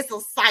it's a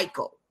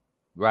cycle,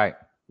 right?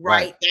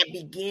 That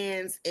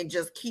begins and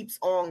just keeps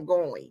on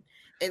going,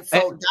 and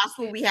so that's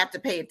what we have to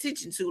pay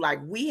attention to. Like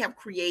we have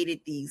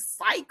created these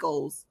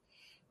cycles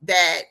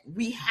that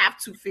we have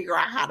to figure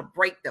out how to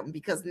break them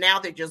because now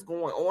they're just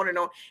going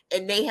on,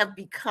 and they have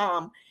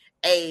become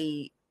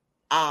a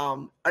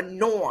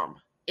norm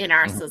in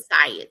our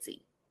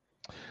society.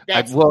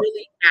 That's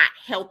really not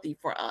healthy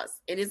for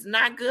us, and it's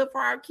not good for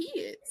our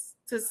kids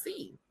to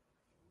see.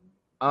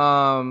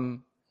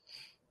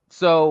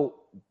 So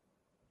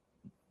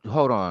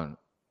hold on.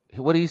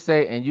 What do you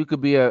say? And you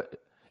could be a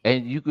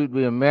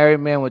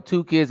married man with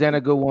 2 kids and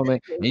a good woman,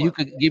 and you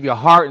could give your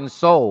heart and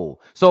soul.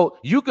 So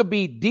you could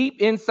be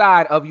deep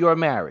inside of your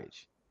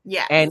marriage.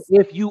 Yeah. And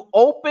if you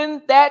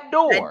open that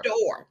door,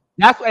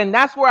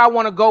 that's where I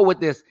want to go with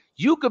this.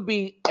 You could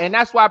be, and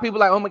that's why people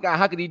are like, oh my God,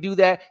 how could he do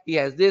that? He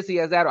has this, he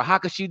has that, or how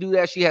could she do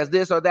that? She has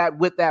this or that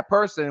with that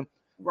person.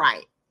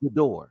 Right. The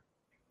door.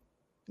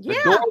 Yeah.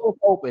 The door was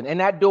open, and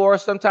that door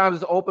sometimes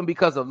is open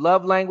because of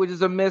love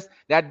languages are missed.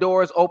 That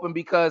door is open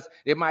because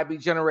it might be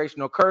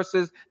generational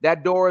curses.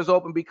 That door is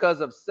open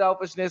because of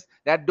selfishness.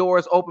 That door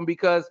is open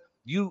because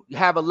you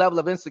have a level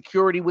of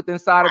insecurity within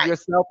inside of Right.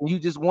 yourself, and you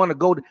just want to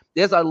go to,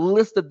 there's a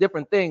list of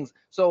different things.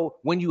 So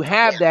when you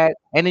have Yeah. that,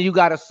 and then you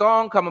got a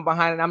song coming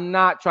behind it, I'm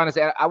not trying to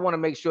say, I want to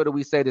make sure that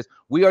we say this.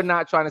 We are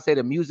not trying to say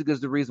that music is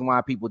the reason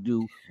why people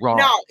do wrong.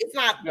 No, it's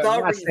not I'm the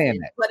not saying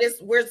reason, that. but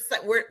it's we're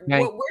Okay.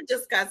 what we're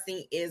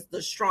discussing is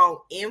the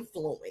strong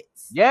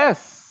influence.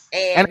 Yes.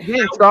 And again,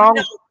 how,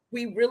 strong.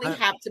 we really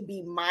have to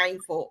be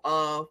mindful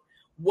of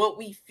what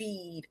we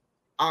feed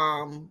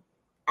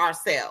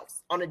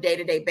ourselves on a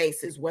day-to-day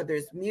basis, whether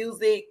it's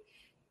music,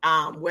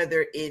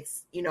 whether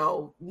it's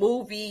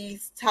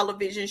movies,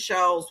 television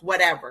shows,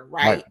 whatever,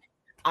 right?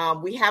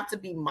 We have to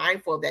be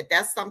mindful of that.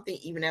 That's something,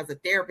 even as a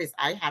therapist,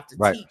 I have to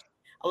teach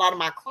a lot of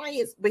my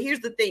clients. But here's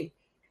the thing,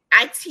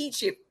 I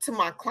teach it to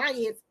my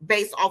clients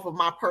based off of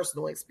my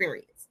personal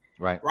experience.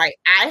 Right.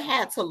 I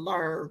had to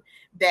learn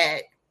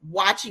that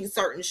watching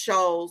certain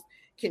shows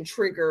can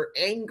trigger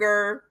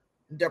anger,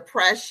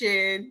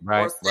 depression,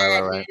 or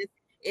sadness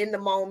in the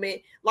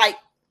moment. Like,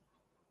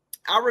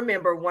 I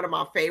remember one of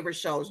my favorite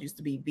shows used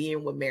to be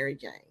Being with Mary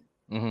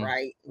Jane,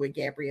 right? With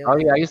Gabrielle. Oh,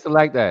 yeah, I used to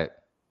like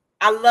that.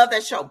 I love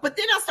that show. But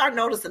then I started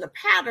noticing a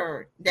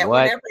pattern that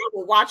whenever I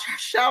would watch her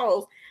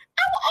shows,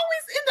 I would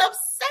always end up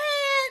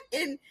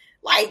sad and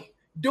like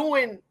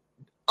doing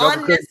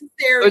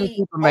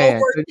unnecessary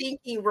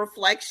overthinking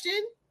reflection.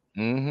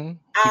 And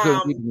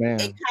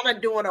kind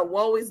of doing a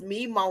woe is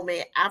me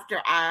moment after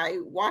I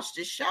watched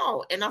the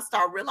show, and I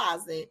started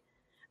realizing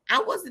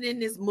I wasn't in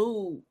this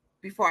mood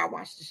before I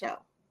watched the show.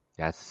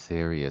 That's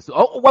serious.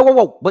 Oh,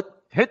 whoa!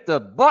 But hit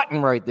the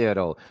button right there,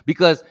 though,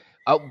 because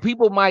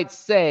people might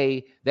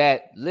say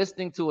that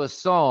listening to a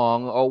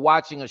song or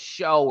watching a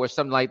show or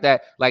something like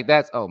that, like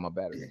that's my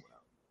battery.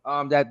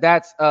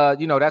 That's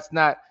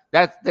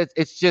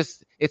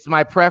it's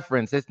my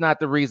preference. It's not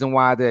the reason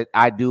why that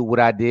I do what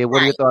I did.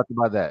 What are your thoughts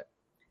about that?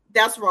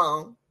 That's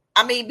wrong.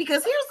 I mean,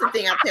 because here's the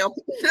thing I tell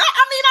people.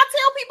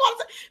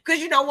 Because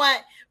you know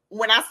what?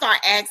 When I start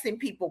asking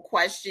people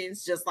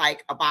questions, just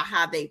like about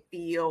how they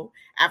feel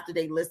after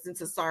they listen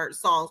to certain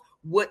songs,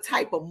 what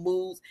type of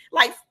moods,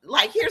 like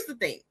here's the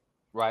thing.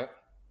 Right.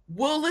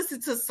 We'll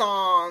listen to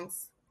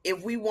songs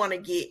if we want to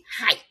get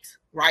hyped,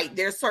 right?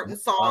 There's certain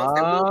songs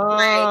that we'll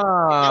play if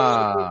I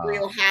want to get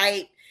real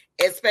hyped,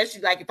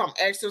 especially like if I'm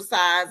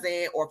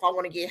exercising or if I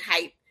want to get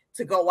hyped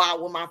to go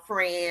out with my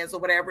friends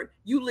or whatever.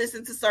 You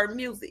listen to certain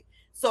music.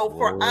 So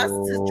for us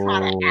to try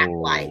to act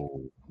like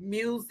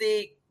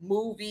music,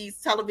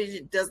 movies,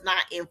 television does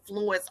not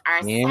influence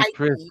our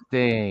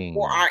psyche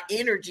or our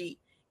energy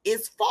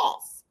is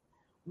false.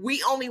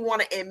 We only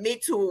want to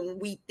admit to it when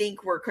we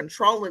think we're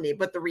controlling it.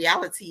 But the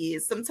reality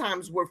is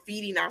sometimes we're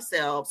feeding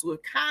ourselves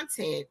with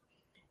content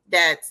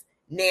that's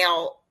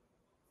now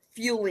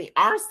fueling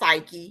our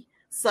psyche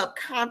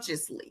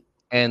subconsciously.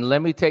 And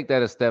let me take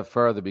that a step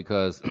further,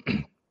 because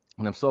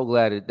and I'm so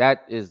glad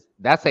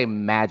that's a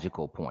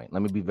magical point.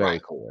 Let me be very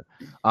clear.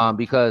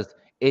 Because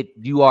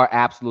you are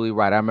absolutely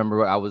right. I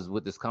remember I was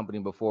with this company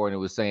before, and it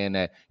was saying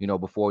that,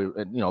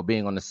 before,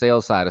 being on the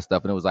sales side of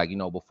stuff, and it was like,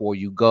 before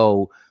you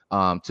go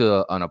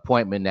to an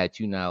appointment that,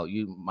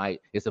 you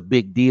might, it's a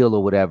big deal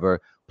or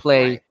whatever,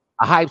 play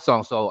a hype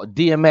song. So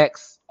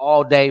DMX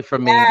all day for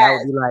me. That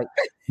would be like,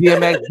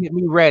 DMX, get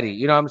me ready.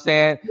 You know what I'm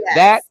saying? Yes.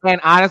 That, and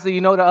honestly,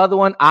 the other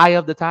one, Eye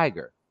of the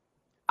Tiger.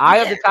 Eye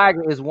of the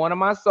Tiger is one of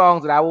my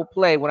songs that I will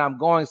play when I'm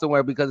going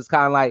somewhere, because it's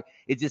kind of like,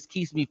 it just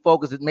keeps me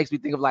focused. It makes me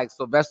think of like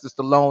Sylvester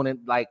Stallone and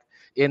like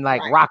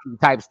Rocky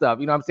type stuff,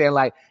 you know what I'm saying?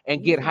 Like,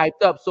 and get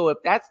hyped up. So if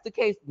that's the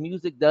case,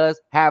 music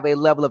does have a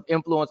level of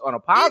influence on a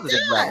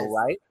positive level,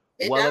 right?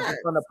 If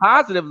it's on a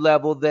positive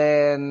level,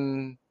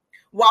 then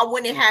why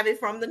wouldn't it have it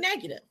from the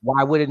negative?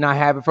 Why would it not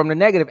have it from the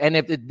negative? And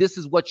if this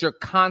is what you're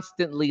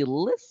constantly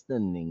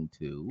listening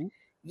to,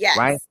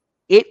 right?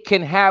 It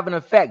can have an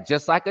effect,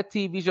 just like a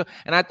TV show.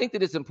 And I think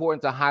that it's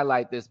important to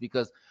highlight this,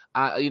 because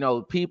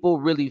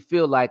people really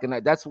feel like,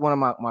 and that's one of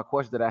my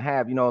questions that I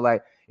have,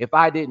 like, if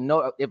I didn't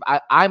know, if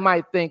I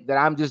might think that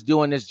I'm just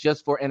doing this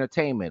just for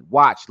entertainment,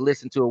 watch,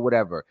 listen to it,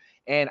 whatever.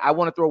 And I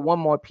want to throw one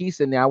more piece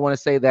in there. I want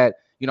to say that,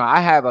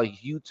 I have a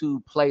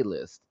YouTube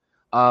playlist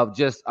of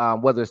just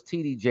whether it's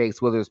TD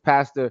Jakes, whether it's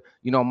Pastor,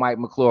 Mike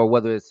McClure,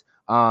 whether it's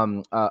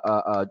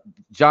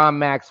John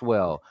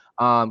Maxwell,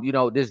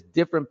 there's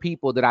different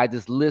people that I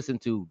just listen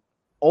to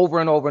over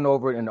and over and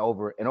over and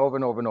over and over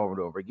and over and over and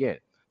over again,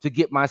 to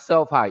get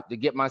myself hyped, to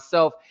get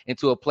myself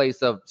into a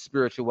place of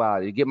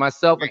spirituality, to get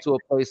myself into a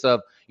place of,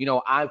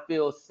 I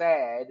feel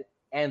sad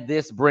and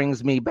this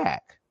brings me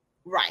back.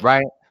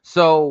 Right.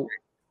 So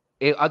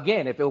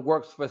again, if it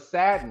works for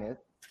sadness,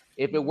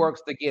 if it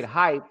works to get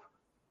hype,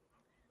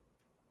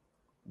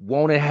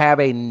 won't it have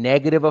a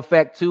negative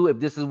effect too, if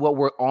this is what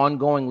we're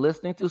ongoing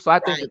listening to? So I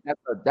think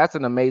that's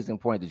an amazing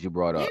point that you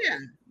brought up. Yeah,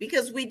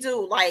 because we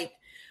do, like,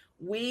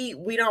 we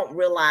don't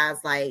realize,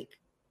 like,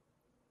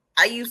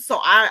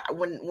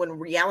 when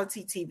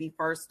reality TV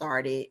first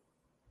started,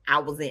 I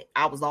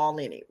was all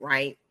in it,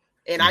 right?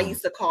 And I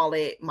used to call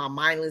it my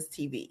mindless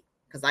TV,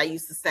 because I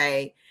used to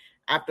say,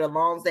 after a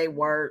long day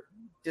work,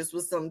 this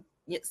was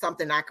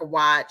something I could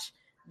watch,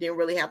 didn't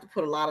really have to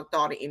put a lot of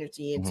thought and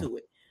energy into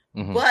it.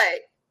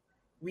 but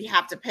we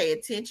have to pay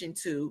attention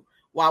to,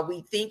 while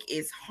we think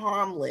it's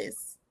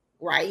harmless,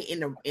 right? In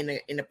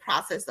the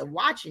process of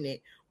watching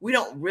it, we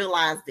don't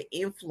realize the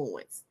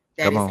influence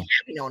that is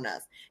having on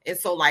us. And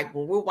so, like,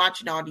 when we're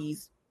watching all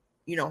these,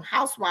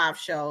 housewife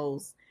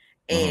shows,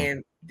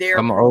 and they're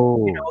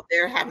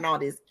they're having all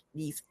these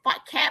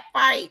cat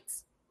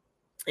fights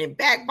and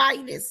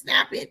backbiting and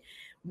snapping.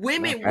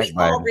 Women, we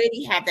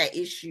already have that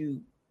issue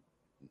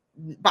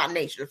by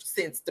nature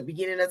since the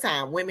beginning of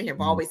time. Women have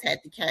always had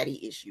the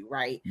catty issue,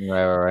 right?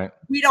 Right.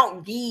 We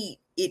don't need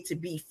it to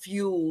be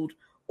fueled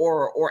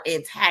or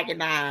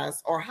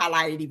antagonized or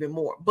highlighted even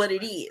more, but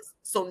it is.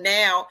 So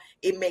now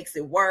it makes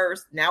it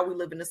worse. Now we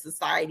live in a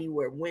society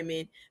where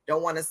women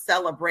don't want to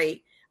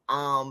celebrate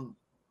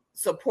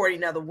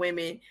supporting other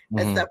women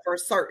except for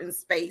certain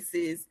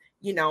spaces,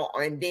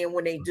 and then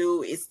when they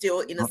do, it's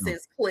still in a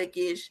sense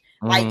cliquish.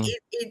 Like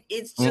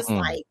it's just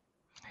like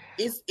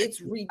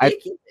it's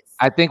ridiculous.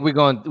 I think we're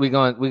going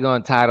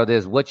to title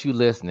this "What You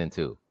Listening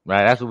To,"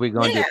 right? That's what we're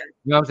going to do.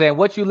 You know what I'm saying?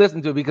 What you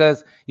listen to,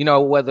 because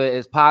whether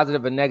it's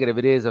positive or negative,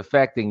 it is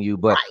affecting you.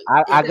 But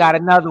I got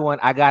another one.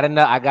 I got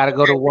to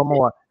go to one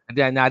more.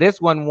 Now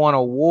this one won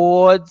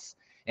awards,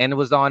 and it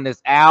was on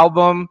this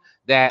album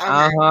that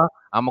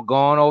I'm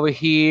going over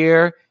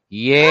here.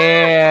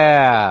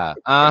 Yeah.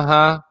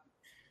 Uh-huh.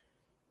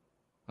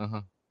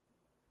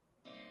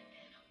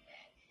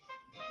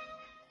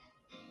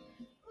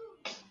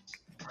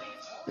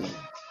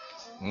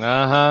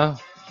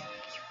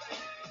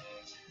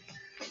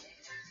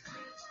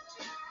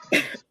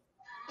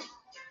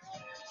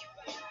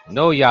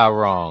 No, y'all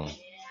wrong.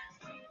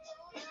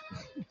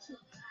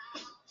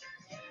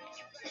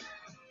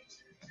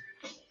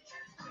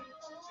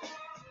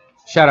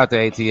 Shout out to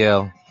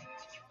ATL.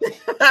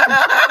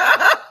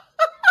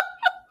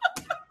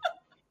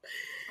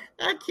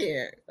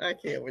 I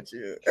can't with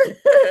you.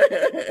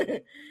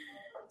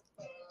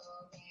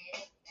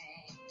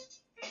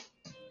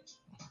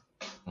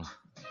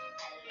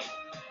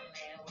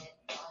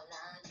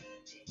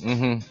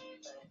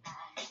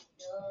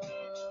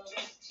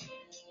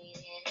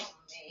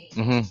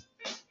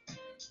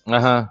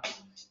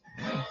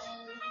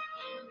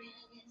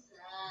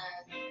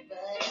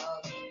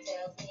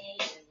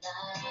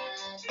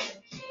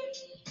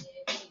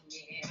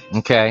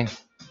 Okay.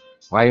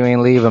 Why you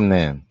ain't leave him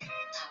then?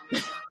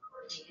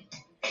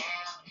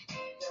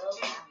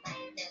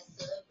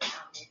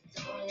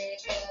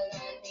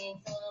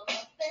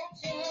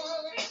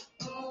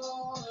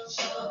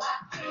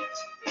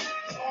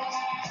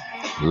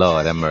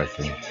 Lord have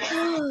mercy.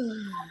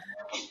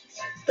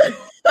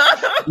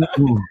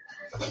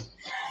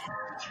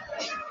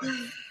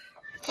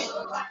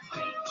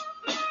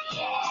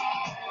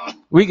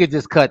 We could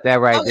just cut that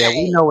right there.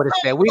 We know what it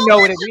said. We know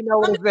what it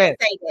said.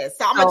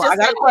 So I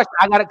got a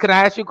question. Can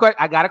I ask you a question?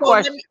 I got a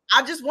question.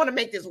 I just want to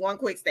make this one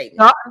quick statement.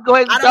 No, go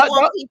ahead. I don't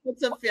want people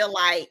to feel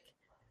like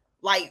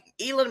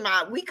Elon and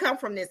I, we come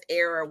from this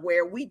era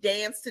where we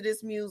dance to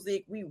this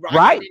music, we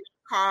ride it in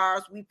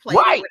cars, we play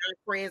it with our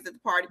friends at the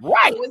party.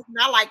 Right. So it's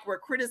not like we're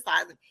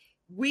criticizing.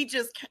 We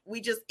just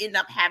end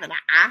up having an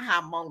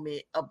aha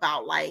moment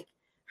about like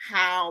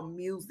how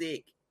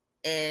music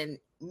and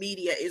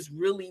media is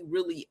really,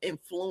 really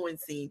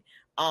influencing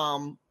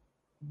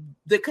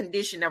the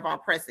condition of our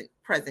present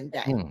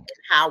day, and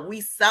how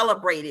we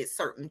celebrated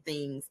certain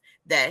things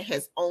that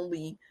has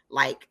only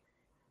like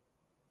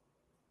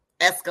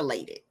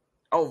escalated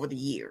over the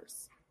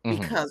years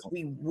because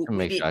we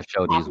didn't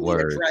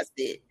address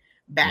it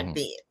back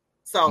then.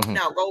 So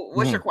now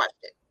what's your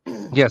question?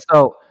 Yeah,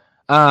 so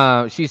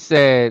she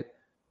said,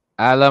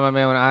 I love my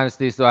man with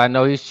honesty, so I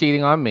know he's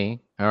cheating on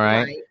me. All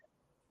right.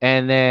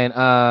 And then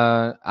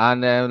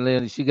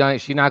she's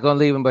not gonna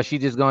leave him, but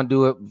she's just gonna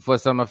do it for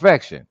some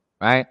affection,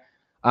 right?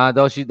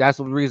 That's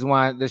the reason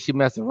why that she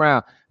messed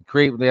around,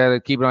 keep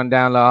it on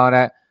down low, all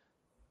that.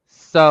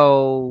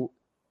 So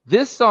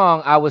this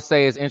song I would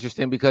say is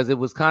interesting because it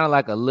was kind of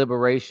like a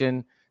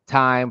liberation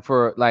time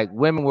for like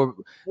women.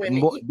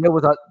 There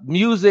was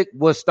music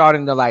was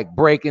starting to like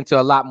break into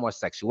a lot more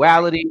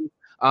sexuality,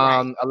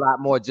 a lot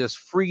more just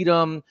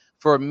freedom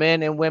for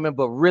men and women,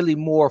 but really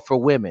more for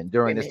women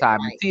during this time.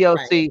 And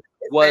TLC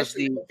was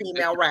the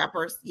female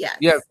rappers,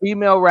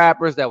 female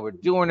rappers that were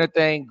doing their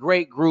thing.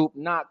 Great group,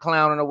 not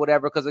clowning or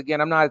whatever. Because again,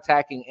 I'm not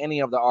attacking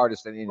any of the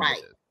artists in any of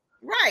this.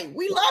 Right,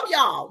 we love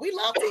y'all. We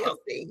love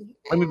TLC.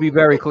 Let me be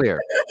very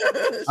clear.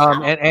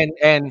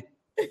 And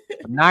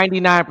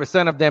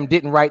 99% of them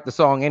didn't write the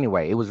song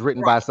anyway. It was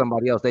written by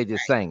somebody else. They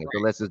just sang it.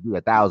 So let's just be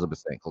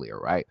 1,000% clear,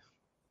 right?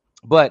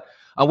 But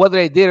whether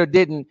they did or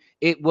didn't,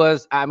 it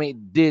was. I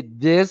mean, did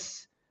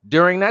this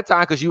during that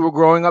time because you were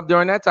growing up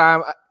during that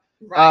time?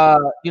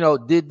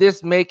 Did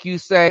this make you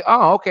say,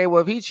 "Oh, okay,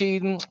 well, if he's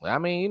cheating, I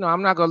mean,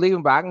 I'm not gonna leave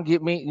him, but I can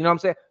get me." You know what I'm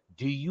saying?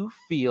 Do you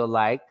feel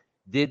like?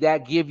 Did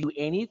that give you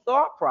any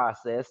thought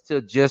process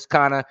to just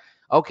kind of,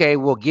 okay,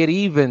 we'll get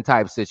even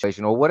type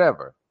situation or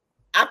whatever?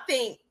 I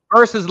think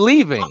versus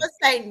leaving. I'm gonna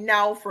say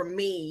no for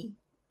me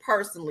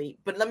personally,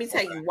 but let me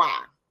tell you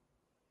why.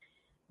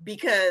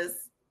 Because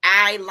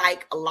I,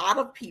 like a lot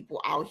of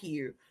people out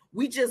here,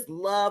 we just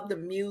love the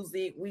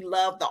music. We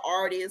love the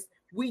artists.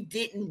 We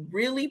didn't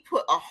really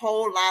put a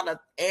whole lot of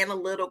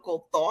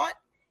analytical thought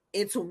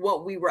into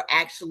what we were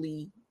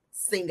actually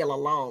singing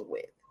along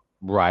with.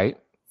 Right.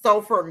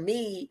 So for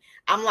me,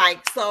 I'm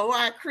like, so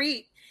I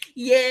creep.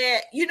 Yeah,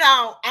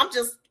 I'm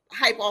just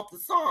hype off the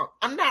song.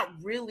 I'm not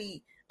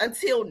really,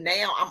 until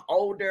now, I'm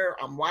older,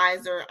 I'm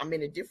wiser, I'm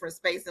in a different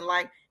space in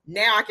life.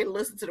 Now I can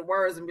listen to the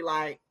words and be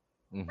like,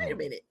 wait a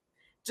minute.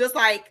 Just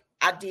like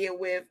I did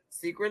with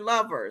Secret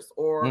Lovers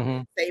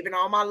or Saving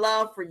All My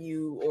Love for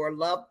You or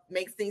Love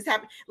Makes Things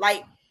Happen.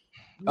 Like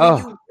when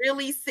you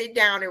really sit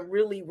down and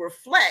really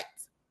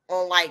reflect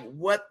on like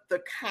what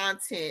the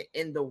content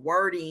and the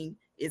wording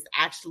is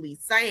actually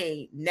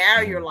saying,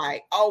 now you're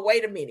like, oh,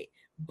 wait a minute.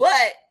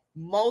 But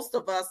most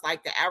of us,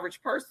 like the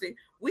average person,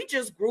 we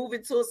just groove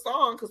into a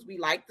song because we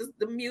like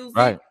the music.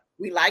 Right.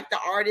 We like the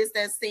artist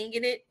that's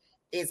singing it.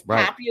 It's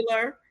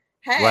popular.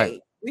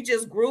 Hey, we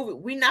just groove it.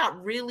 We're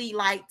not really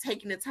like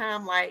taking the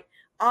time like,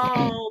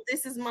 oh,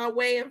 this is my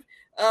way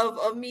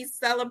of me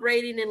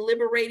celebrating and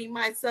liberating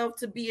myself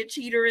to be a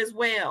cheater as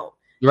well.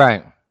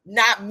 Right.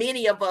 Not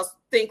many of us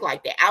think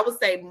like that. I would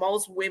say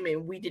most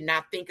women, we did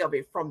not think of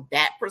it from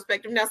that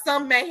perspective. Now,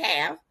 some may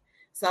have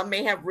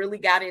really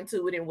got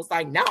into it and was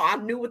like, no, I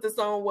knew what the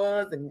song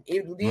was and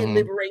it did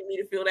liberate me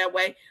to feel that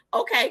way.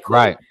 Okay, cool.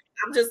 Right.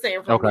 I'm just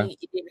saying for me,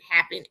 it didn't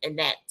happen in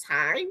that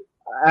time.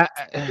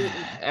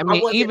 I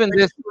mean, even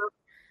this,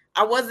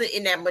 I wasn't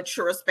in that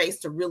mature space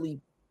to really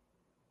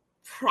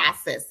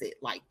process it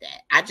like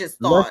that. I just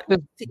thought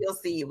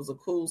TLC, it was a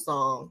cool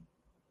song.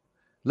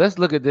 Let's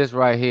look at this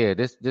right here.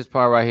 This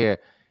part right here.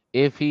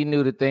 If he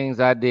knew the things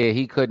I did,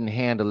 he couldn't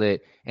handle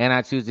it, and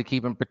I choose to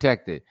keep him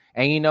protected.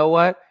 And you know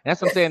what?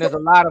 That's what I'm saying. There's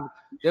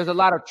a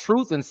lot of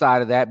truth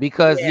inside of that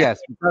because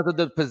because of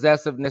the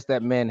possessiveness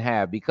that men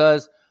have,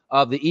 because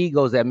of the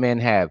egos that men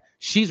have.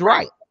 She's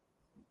right.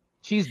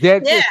 She's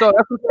dead. Yeah. So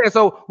that's what I'm saying.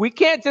 So we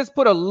can't just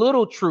put a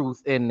little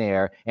truth in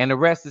there, and the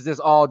rest is just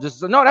all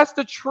just no. That's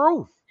the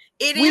truth.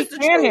 We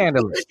can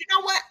handle it. You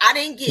know what? I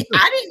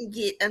didn't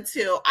get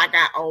until I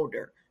got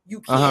older.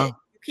 You can't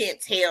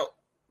tell.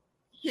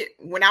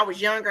 When I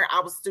was younger, I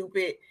was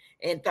stupid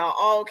and thought,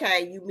 oh,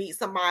 okay, you meet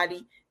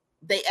somebody,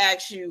 they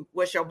ask you,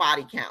 what's your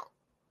body count?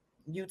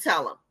 You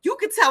tell them. You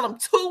could tell them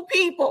 2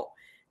 people.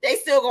 They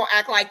still gonna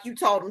act like you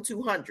told them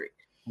 200.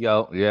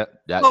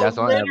 That's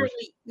on average.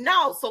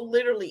 No, so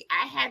literally,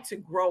 I had to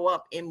grow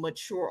up and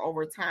mature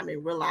over time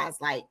and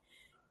realize like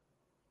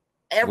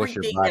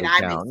everything that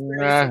I've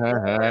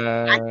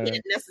experienced, I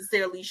can't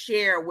necessarily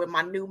share with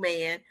my new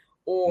man,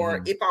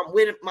 or if I'm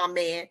with my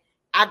man,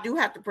 I do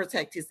have to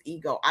protect his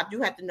ego. I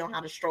do have to know how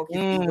to stroke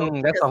his ego.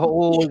 That's a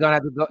whole. We're gonna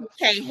have to go.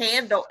 Can't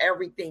handle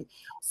everything.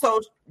 So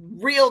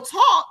real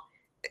talk,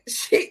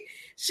 she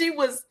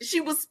was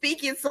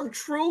speaking some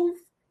truth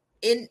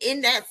in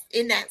that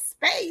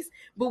space,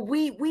 but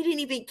we didn't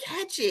even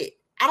catch it.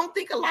 I don't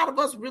think a lot of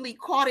us really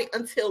caught it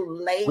until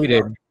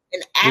later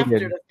and after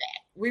the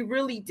fact. We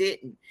really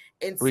didn't.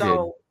 And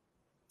so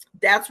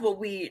that's what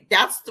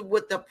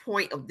the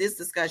point of this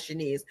discussion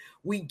is.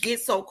 We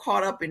get so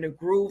caught up in the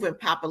groove and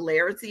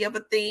popularity of a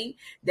thing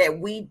that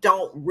we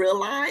don't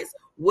realize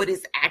what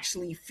is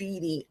actually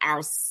feeding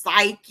our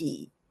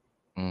psyche.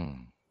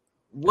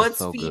 What's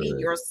so feeding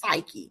your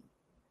psyche?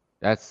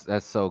 That's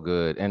so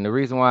good. And the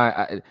reason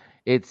why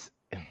it's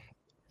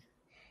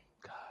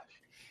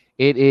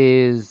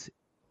a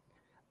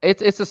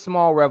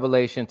small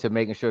revelation to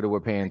making sure that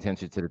we're paying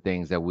attention to the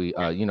things that we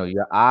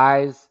your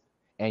eyes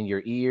and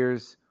your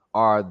ears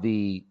are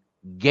the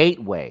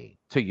gateway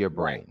to your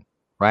brain,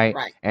 right?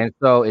 And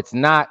so it's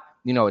not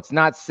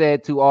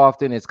said too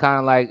often. It's kind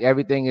of like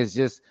everything is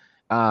just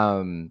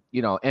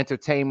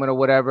entertainment or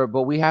whatever,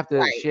 but we have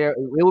to share.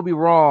 It would be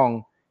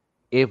wrong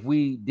if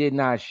we did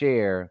not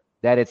share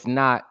that it's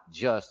not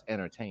just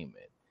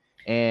entertainment.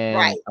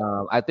 And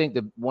I think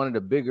that one of the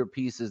bigger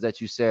pieces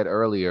that you said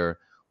earlier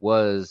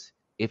was,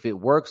 if it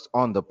works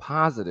on the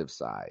positive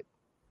side,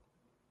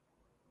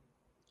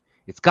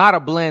 it's got to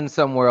blend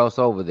somewhere else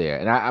over there.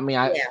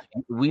 And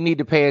we need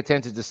to pay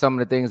attention to some of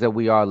the things that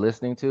we are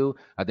listening to.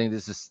 I think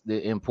this is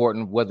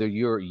important, whether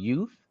you're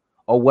youth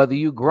or whether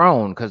you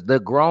grown, because the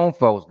grown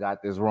folks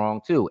got this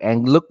wrong too.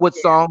 And look what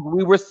songs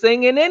we were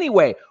singing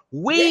anyway.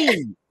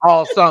 We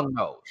all sung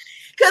those.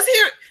 Because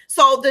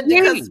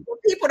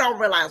people don't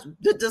realize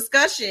the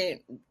discussion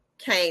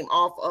came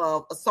off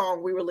of a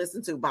song we were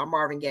listening to by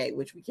Marvin Gaye,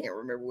 which we can't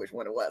remember which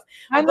one it was.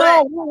 I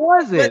know, what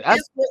was it?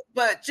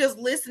 But just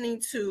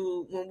listening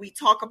to, when we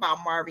talk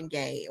about Marvin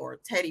Gaye or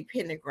Teddy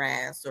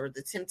Pendergrass or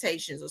the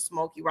Temptations or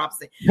Smokey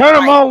Robinson,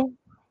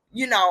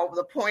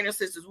 the Pointer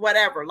Sisters,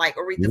 whatever, like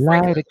Aretha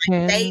Franklin,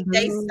 they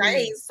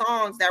sang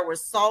songs that were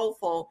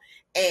soulful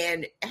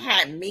and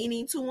had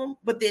meaning to them,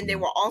 but then there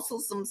were also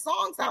some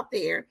songs out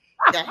there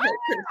that had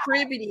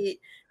contributed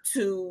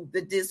to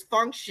the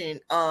dysfunction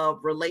of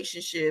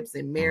relationships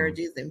and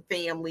marriages and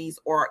families,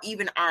 or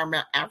even our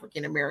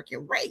African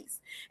American race.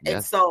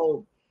 And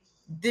so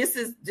this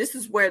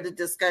is where the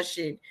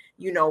discussion,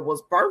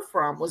 was birthed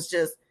from, was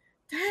just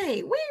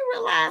dang, we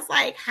realized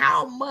like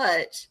how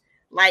much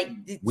like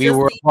We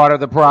were part of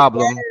the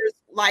problem. words,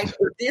 like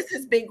this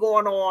has been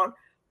going on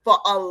for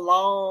a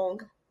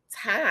long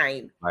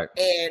time, Right.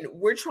 and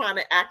we're trying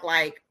to act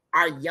like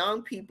our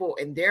young people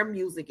and their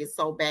music is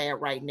so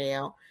bad right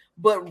now,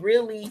 but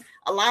really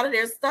a lot of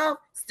their stuff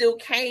still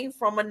came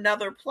from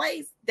another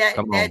place that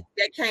Come on.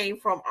 that came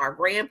from our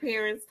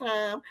grandparents'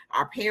 time,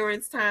 our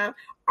parents' time,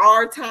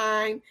 our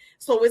time.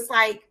 So it's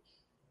like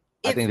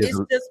I think it's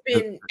just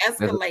been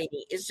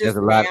escalating. It's just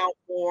now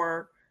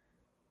more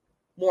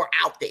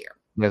out there.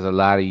 There's a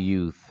lot of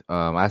youth.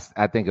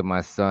 I think if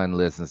my son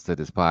listens to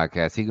this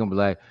podcast, he gonna be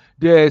like,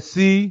 Dad,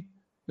 see, you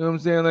know what I'm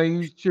saying? Like,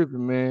 you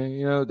tripping, man.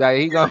 You know that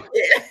he gonna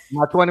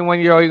my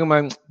 21-year-old, he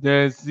gonna be like,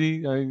 Dad,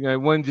 see,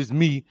 it wasn't just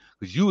me,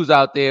 because you was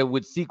out there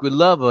with Secret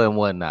Lover and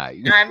whatnot.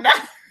 I know.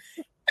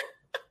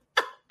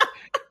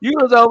 You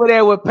was over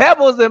there with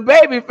Pebbles and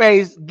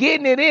Babyface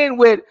getting it in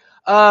with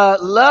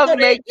Love So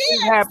Makes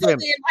Things Happen. So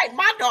then, like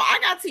my daughter, I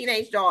got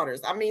teenage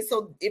daughters. I mean,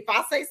 so if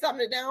I say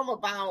something to them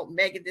about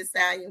Megan Thee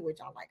Stallion, which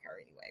I like her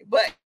anyway,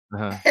 but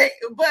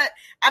but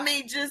I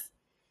mean, just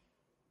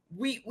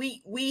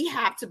we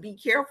have to be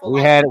careful.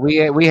 We had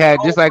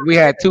just like we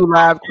had 2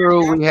 Live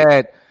Crew. We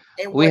had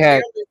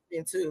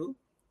listening to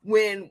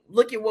when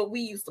look at what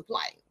we used to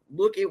play.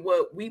 Look at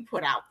what we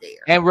put out there.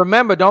 And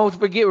remember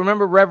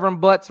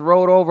Reverend Butts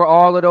wrote over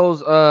all of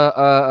those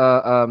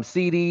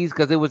CDs,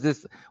 because it was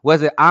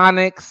it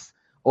Onyx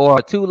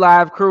or 2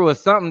 Live Crew or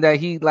something that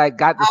he like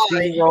got the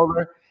CD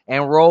roller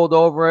and rolled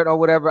over it or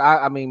whatever.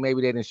 I mean,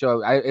 maybe they didn't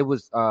show it. It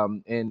was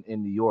in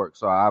New York,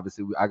 so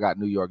obviously I got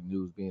New York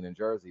news being in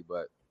Jersey,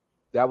 but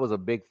that was a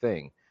big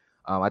thing.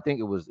 I think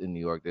it was in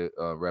New York that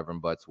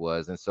Reverend Butts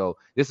was, and so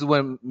this is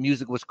when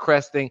music was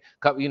cresting.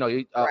 You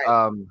know,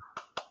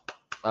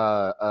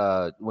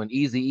 when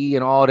Eazy-E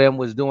and all them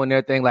was doing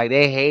their thing, like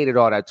they hated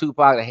all that.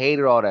 Tupac, they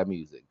hated all that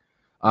music.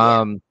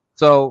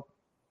 So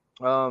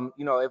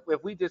you know,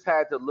 if we just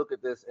had to look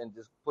at this and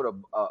just put a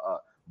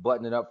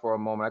button it up for a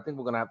moment, I think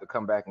we're gonna have to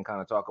come back and kind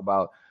of talk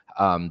about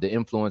the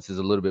influences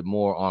a little bit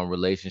more on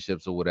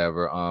relationships or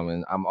whatever.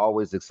 And I'm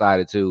always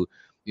excited to,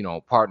 you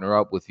know, partner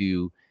up with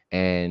you,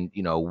 and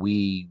you know,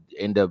 we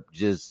end up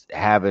just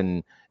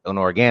having an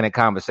organic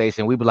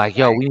conversation. We be like,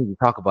 yo, we need to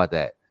talk about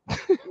that.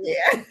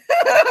 Yeah.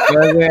 You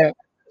know what I mean?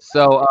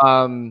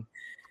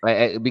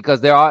 So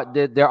because there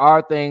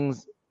are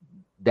things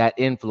that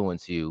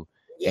influence you,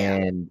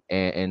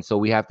 and so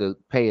we have to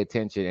pay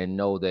attention and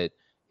know that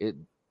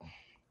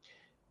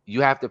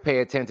you have to pay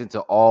attention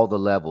to all the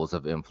levels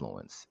of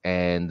influence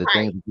and the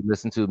things that you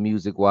listen to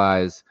music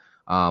wise,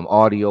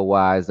 audio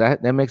wise,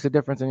 that makes a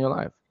difference in your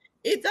life.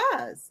 It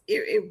does.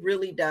 It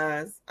really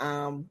does.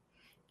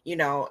 You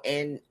know,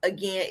 and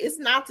again, it's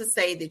not to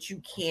say that you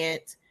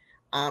can't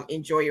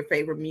enjoy your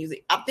favorite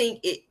music. I think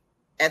it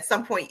at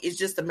some point it's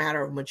just a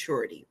matter of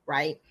maturity,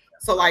 right?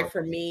 So like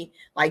for me,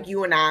 like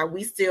you and I,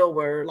 we still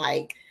were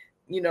like,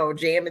 you know,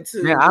 jamming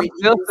to. Yeah, I'm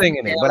still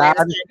singing it, but I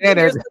understand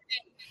it.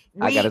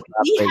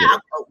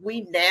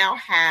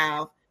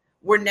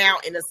 We're now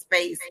in a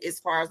space as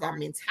far as our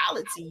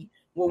mentality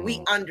where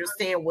we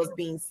understand what's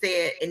being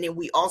said, and then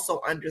we also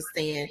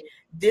understand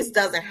this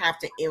doesn't have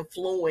to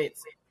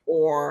influence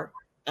or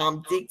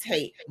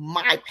dictate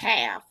my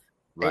path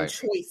and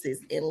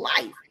choices in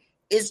life.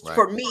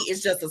 For me,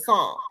 it's just a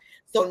song.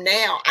 So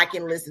now I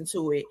can listen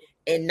to it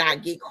and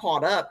not get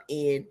caught up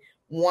in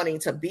wanting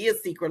to be a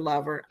secret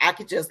lover. I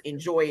could just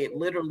enjoy it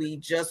literally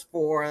just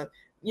for,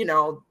 you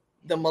know,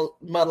 the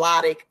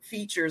melodic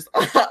features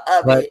of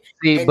it.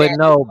 See,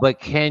 but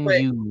can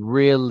you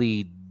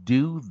really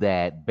do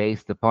that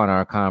based upon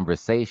our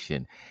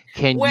conversation?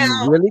 Can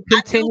you really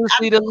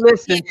continuously to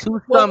listen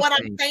to something what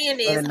I'm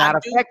saying is and not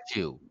affect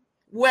you?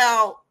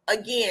 Well,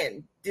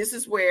 again, this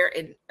is where,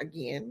 and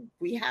again,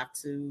 we have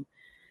to,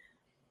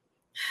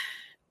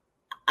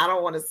 I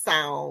don't want to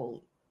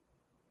sound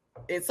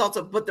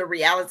insulted, but the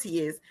reality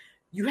is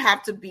you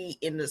have to be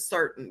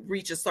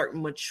reach a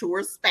certain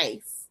mature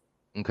space.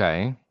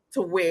 Okay.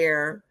 To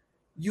where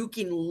you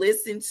can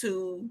listen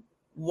to,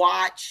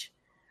 watch,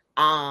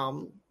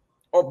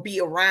 or be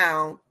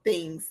around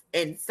things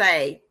and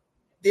say,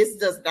 this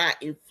does not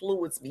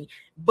influence me.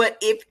 But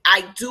if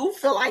I do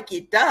feel like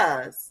it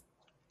does,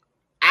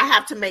 I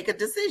have to make a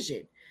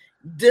decision.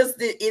 Is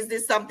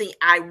this something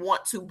I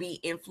want to be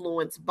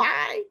influenced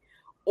by,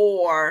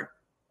 or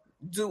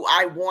do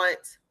I want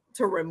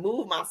to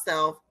remove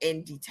myself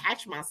and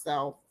detach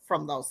myself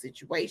from those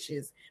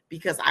situations,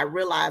 because I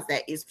realize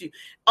that it's few.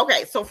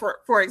 Okay, so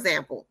for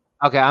example.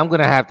 Okay, I'm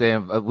gonna have to.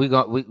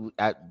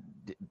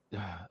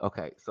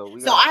 Okay,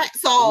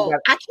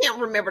 I can't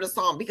remember the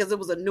song because it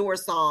was a newer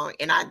song,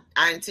 and I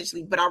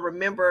intentionally, but I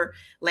remember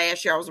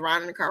last year I was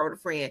riding in the car with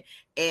a friend,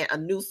 and a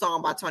new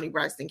song by Toni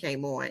Braxton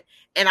came on,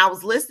 and I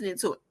was listening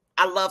to it.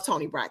 I love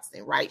Toni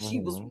Braxton, right? Mm-hmm. She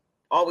was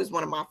always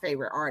one of my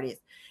favorite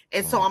artists,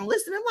 and so I'm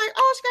listening. I'm like,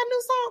 oh, she got a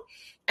new song,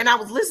 and I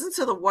was listening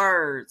to the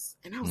words,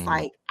 and I was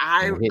like,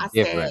 I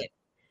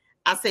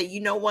said, you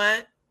know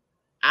what?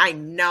 I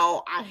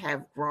know I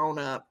have grown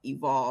up,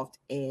 evolved,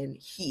 and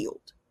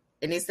healed.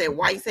 And they said,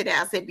 why you say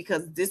that? I said,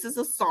 because this is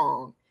a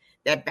song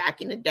that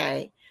back in the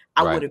day,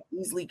 I would have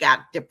easily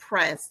got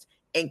depressed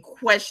and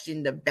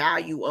questioned the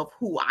value of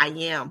who I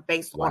am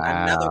based on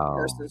another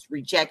person's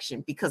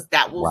rejection, because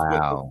that was what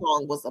the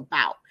song was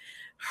about.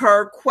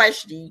 Her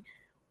questioning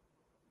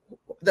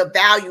the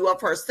value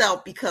of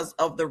herself because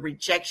of the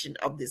rejection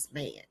of this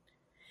man.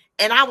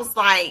 And I was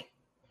like,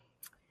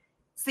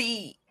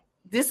 see,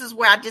 this is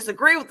where I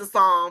disagree with the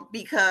song,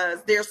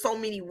 because there's so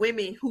many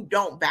women who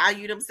don't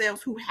value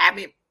themselves, who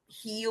haven't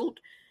healed.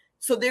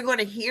 So they're going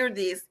to hear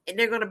this and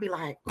they're going to be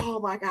like, oh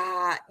my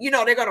God,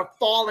 they're going to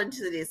fall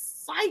into this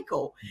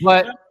cycle.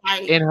 But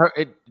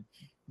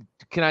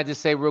can I just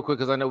say real quick,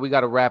 because I know we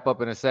got to wrap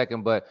up in a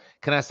second, but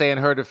can I say in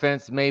her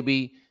defense,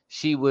 maybe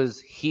she was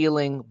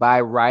healing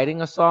by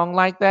writing a song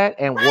like that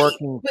and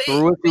working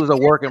through it. It was a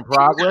work in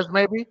progress,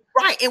 maybe.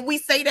 Right. And we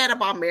say that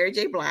about Mary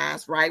J.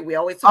 Blige, right? We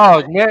always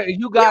talk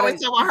you got to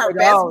talk about her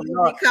best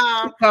movie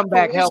come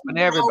back helping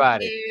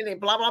everybody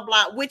and blah, blah,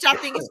 blah, which I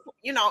think is,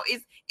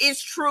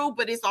 it's true,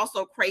 but it's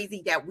also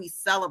crazy that we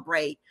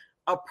celebrate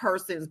a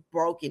person's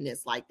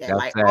brokenness like that. That's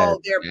like, sad. Oh,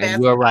 they're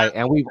best. You're right.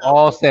 And we've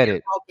all said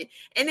it. Broken.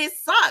 And it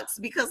sucks,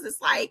 because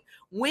it's like,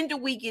 when do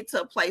we get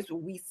to a place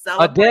where we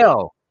celebrate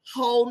Adele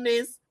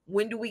wholeness?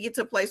 When do we get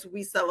to a place where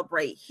we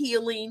celebrate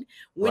healing?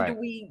 When do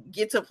we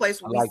get to a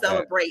place where we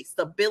celebrate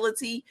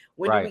stability?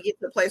 When do we get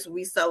to a place where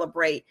we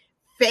celebrate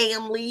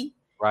family,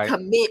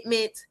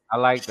 commitment, I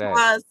like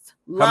trust,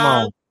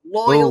 love,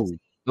 loyalty?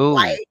 Ooh.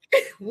 Like,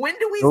 when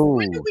do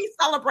we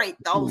celebrate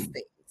those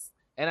things?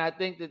 And I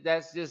think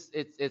that's just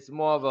it's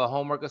more of a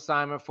homework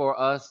assignment for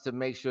us to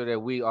make sure that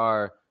we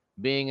are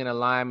being in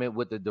alignment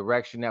with the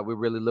direction that we're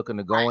really looking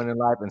to go in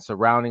life, and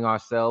surrounding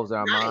ourselves,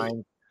 our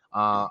minds,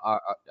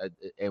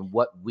 and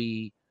what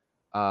we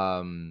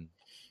are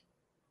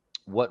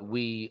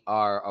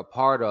a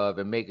part of,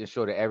 and making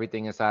sure that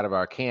everything inside of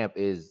our camp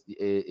is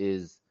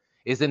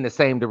in the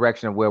same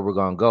direction of where we're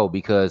going to go.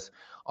 Because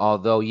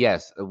although,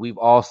 yes, we've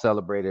all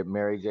celebrated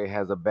Mary J.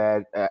 has a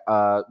bad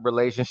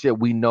relationship,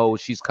 we know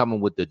she's coming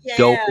with the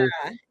dopest.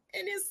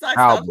 And it sucks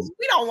because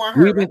we don't want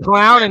her. We've been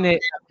clowning it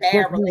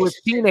since we were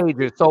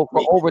teenagers. So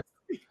for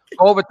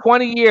over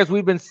 20 years,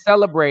 we've been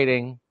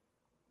celebrating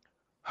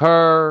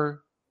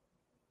her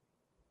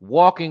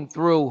walking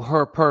through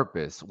her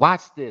purpose.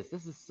 Watch this.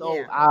 This is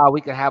so we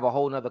could have a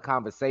whole nother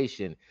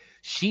conversation.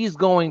 She's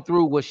going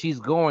through what she's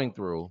going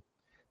through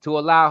to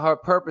allow her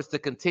purpose to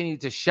continue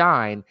to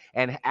shine,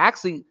 and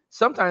actually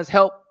sometimes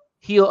help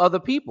heal other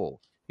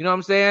people. You know what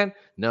I'm saying?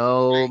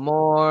 No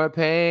more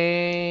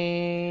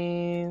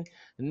pain.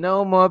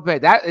 No more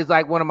pain. That is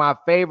like one of my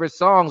favorite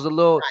songs. A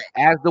little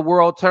As the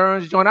World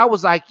Turns joint. I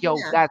was like, yo,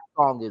 that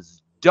song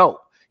is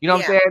dope. You know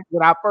what I'm saying?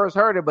 When I first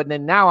heard it, but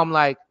then now I'm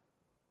like,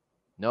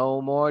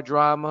 no more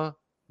drama.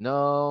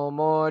 No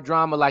more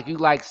drama. Like, you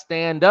like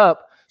stand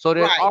up. So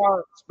there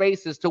are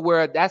spaces to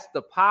where that's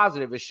the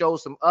positive. It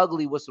shows some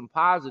ugly with some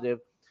positive.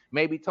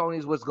 Maybe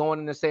Tony's was going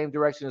in the same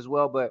direction as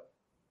well. But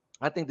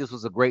I think this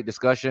was a great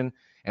discussion,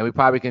 and we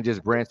probably can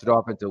just branch it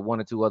off into one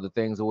or two other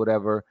things or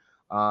whatever.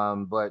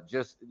 But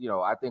just,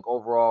 I think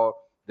overall,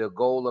 the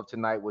goal of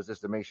tonight was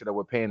just to make sure that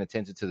we're paying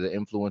attention to the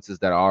influences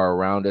that are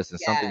around us, and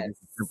something as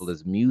simple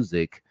as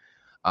music,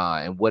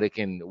 and what it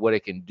can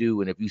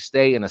do. And if you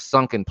stay in a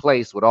sunken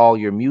place with all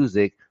your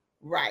music,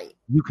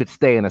 you could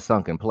stay in a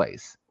sunken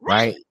place,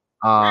 right?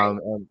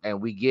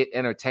 And we get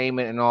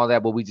entertainment and all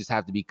that, but we just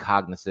have to be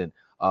cognizant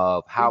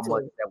of how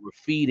much that we're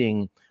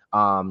feeding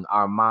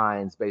our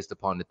minds based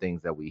upon the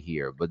things that we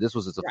hear. But this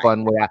was just a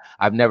fun way.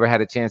 I've never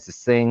had a chance to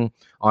sing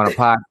on a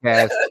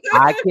podcast.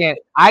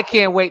 I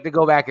can't wait to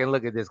go back and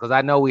look at this, because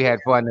I know we had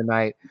fun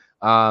tonight.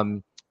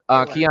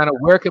 Kiana,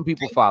 where can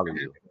people follow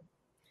you?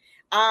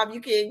 You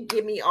can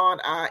get me on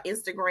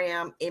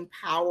Instagram,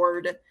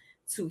 Empowered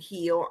to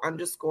Heal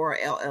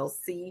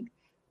 _LLC.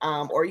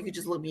 Or you can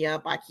just look me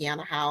up by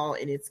Kiana Howell,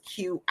 and it's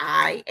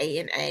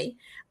QIANA.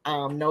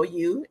 No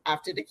U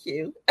after the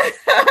Q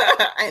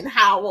and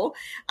Howell.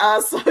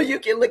 So you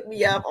can look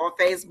me up on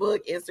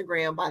Facebook,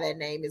 Instagram by that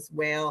name as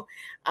well.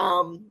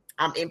 I'm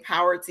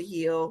Empowered to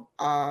Heal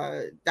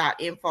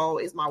 .info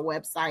is my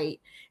website.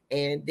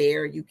 And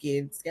there you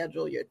can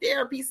schedule your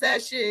therapy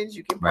sessions.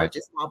 You can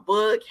purchase my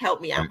book, Help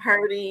Me, I'm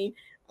Hurting.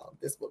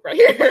 This book right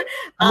here.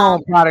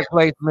 Product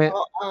placement.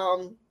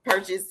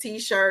 Purchase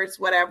t-shirts,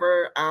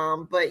 whatever.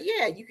 But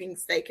yeah, you can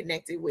stay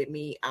connected with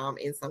me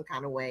in some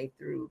kind of way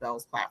through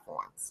those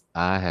platforms.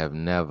 I have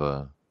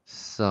never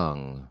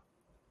sung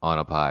on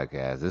a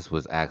podcast. This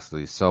was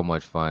actually so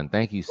much fun.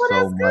 Thank you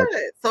so much.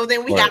 Good. So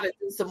then we got to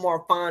do some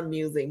more fun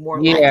music.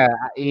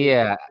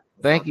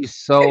 Thank you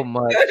so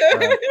much,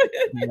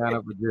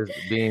 Kiana, for just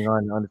being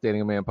on the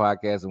Understanding a Man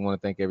podcast. I want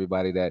to thank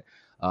everybody that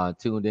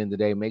tuned in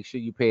today. Make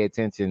sure you pay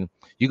attention.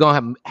 You're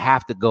gonna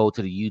have to go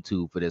to the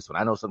YouTube for this one.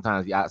 I know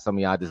sometimes some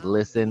of y'all just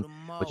listen,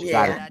 but you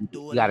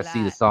gotta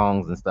see the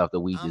songs and stuff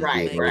that we just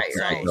did.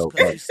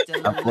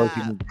 Of course,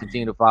 you can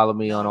continue to follow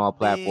me on all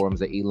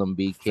platforms at Elam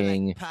B.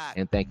 King.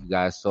 And thank you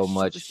guys so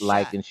much.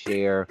 Like and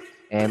share,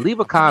 and leave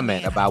a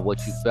comment about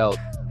what you felt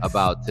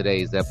about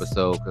today's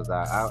episode, because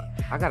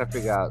I gotta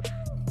figure out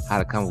how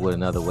to come up with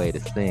another way to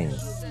sing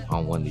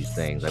on one of these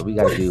things. Like we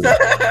got to do.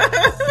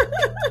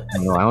 I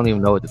don't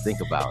even know what to think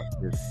about.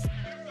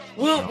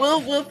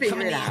 We'll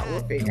figure it out.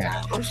 We'll figure it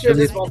out. I'm sure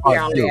this won't be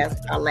our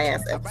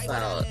last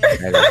episode.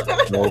 That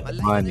is so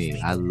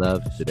funny. I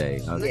loved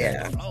today. Okay.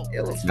 Yeah,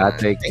 it was Y'all fun.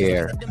 take Thank you.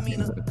 care.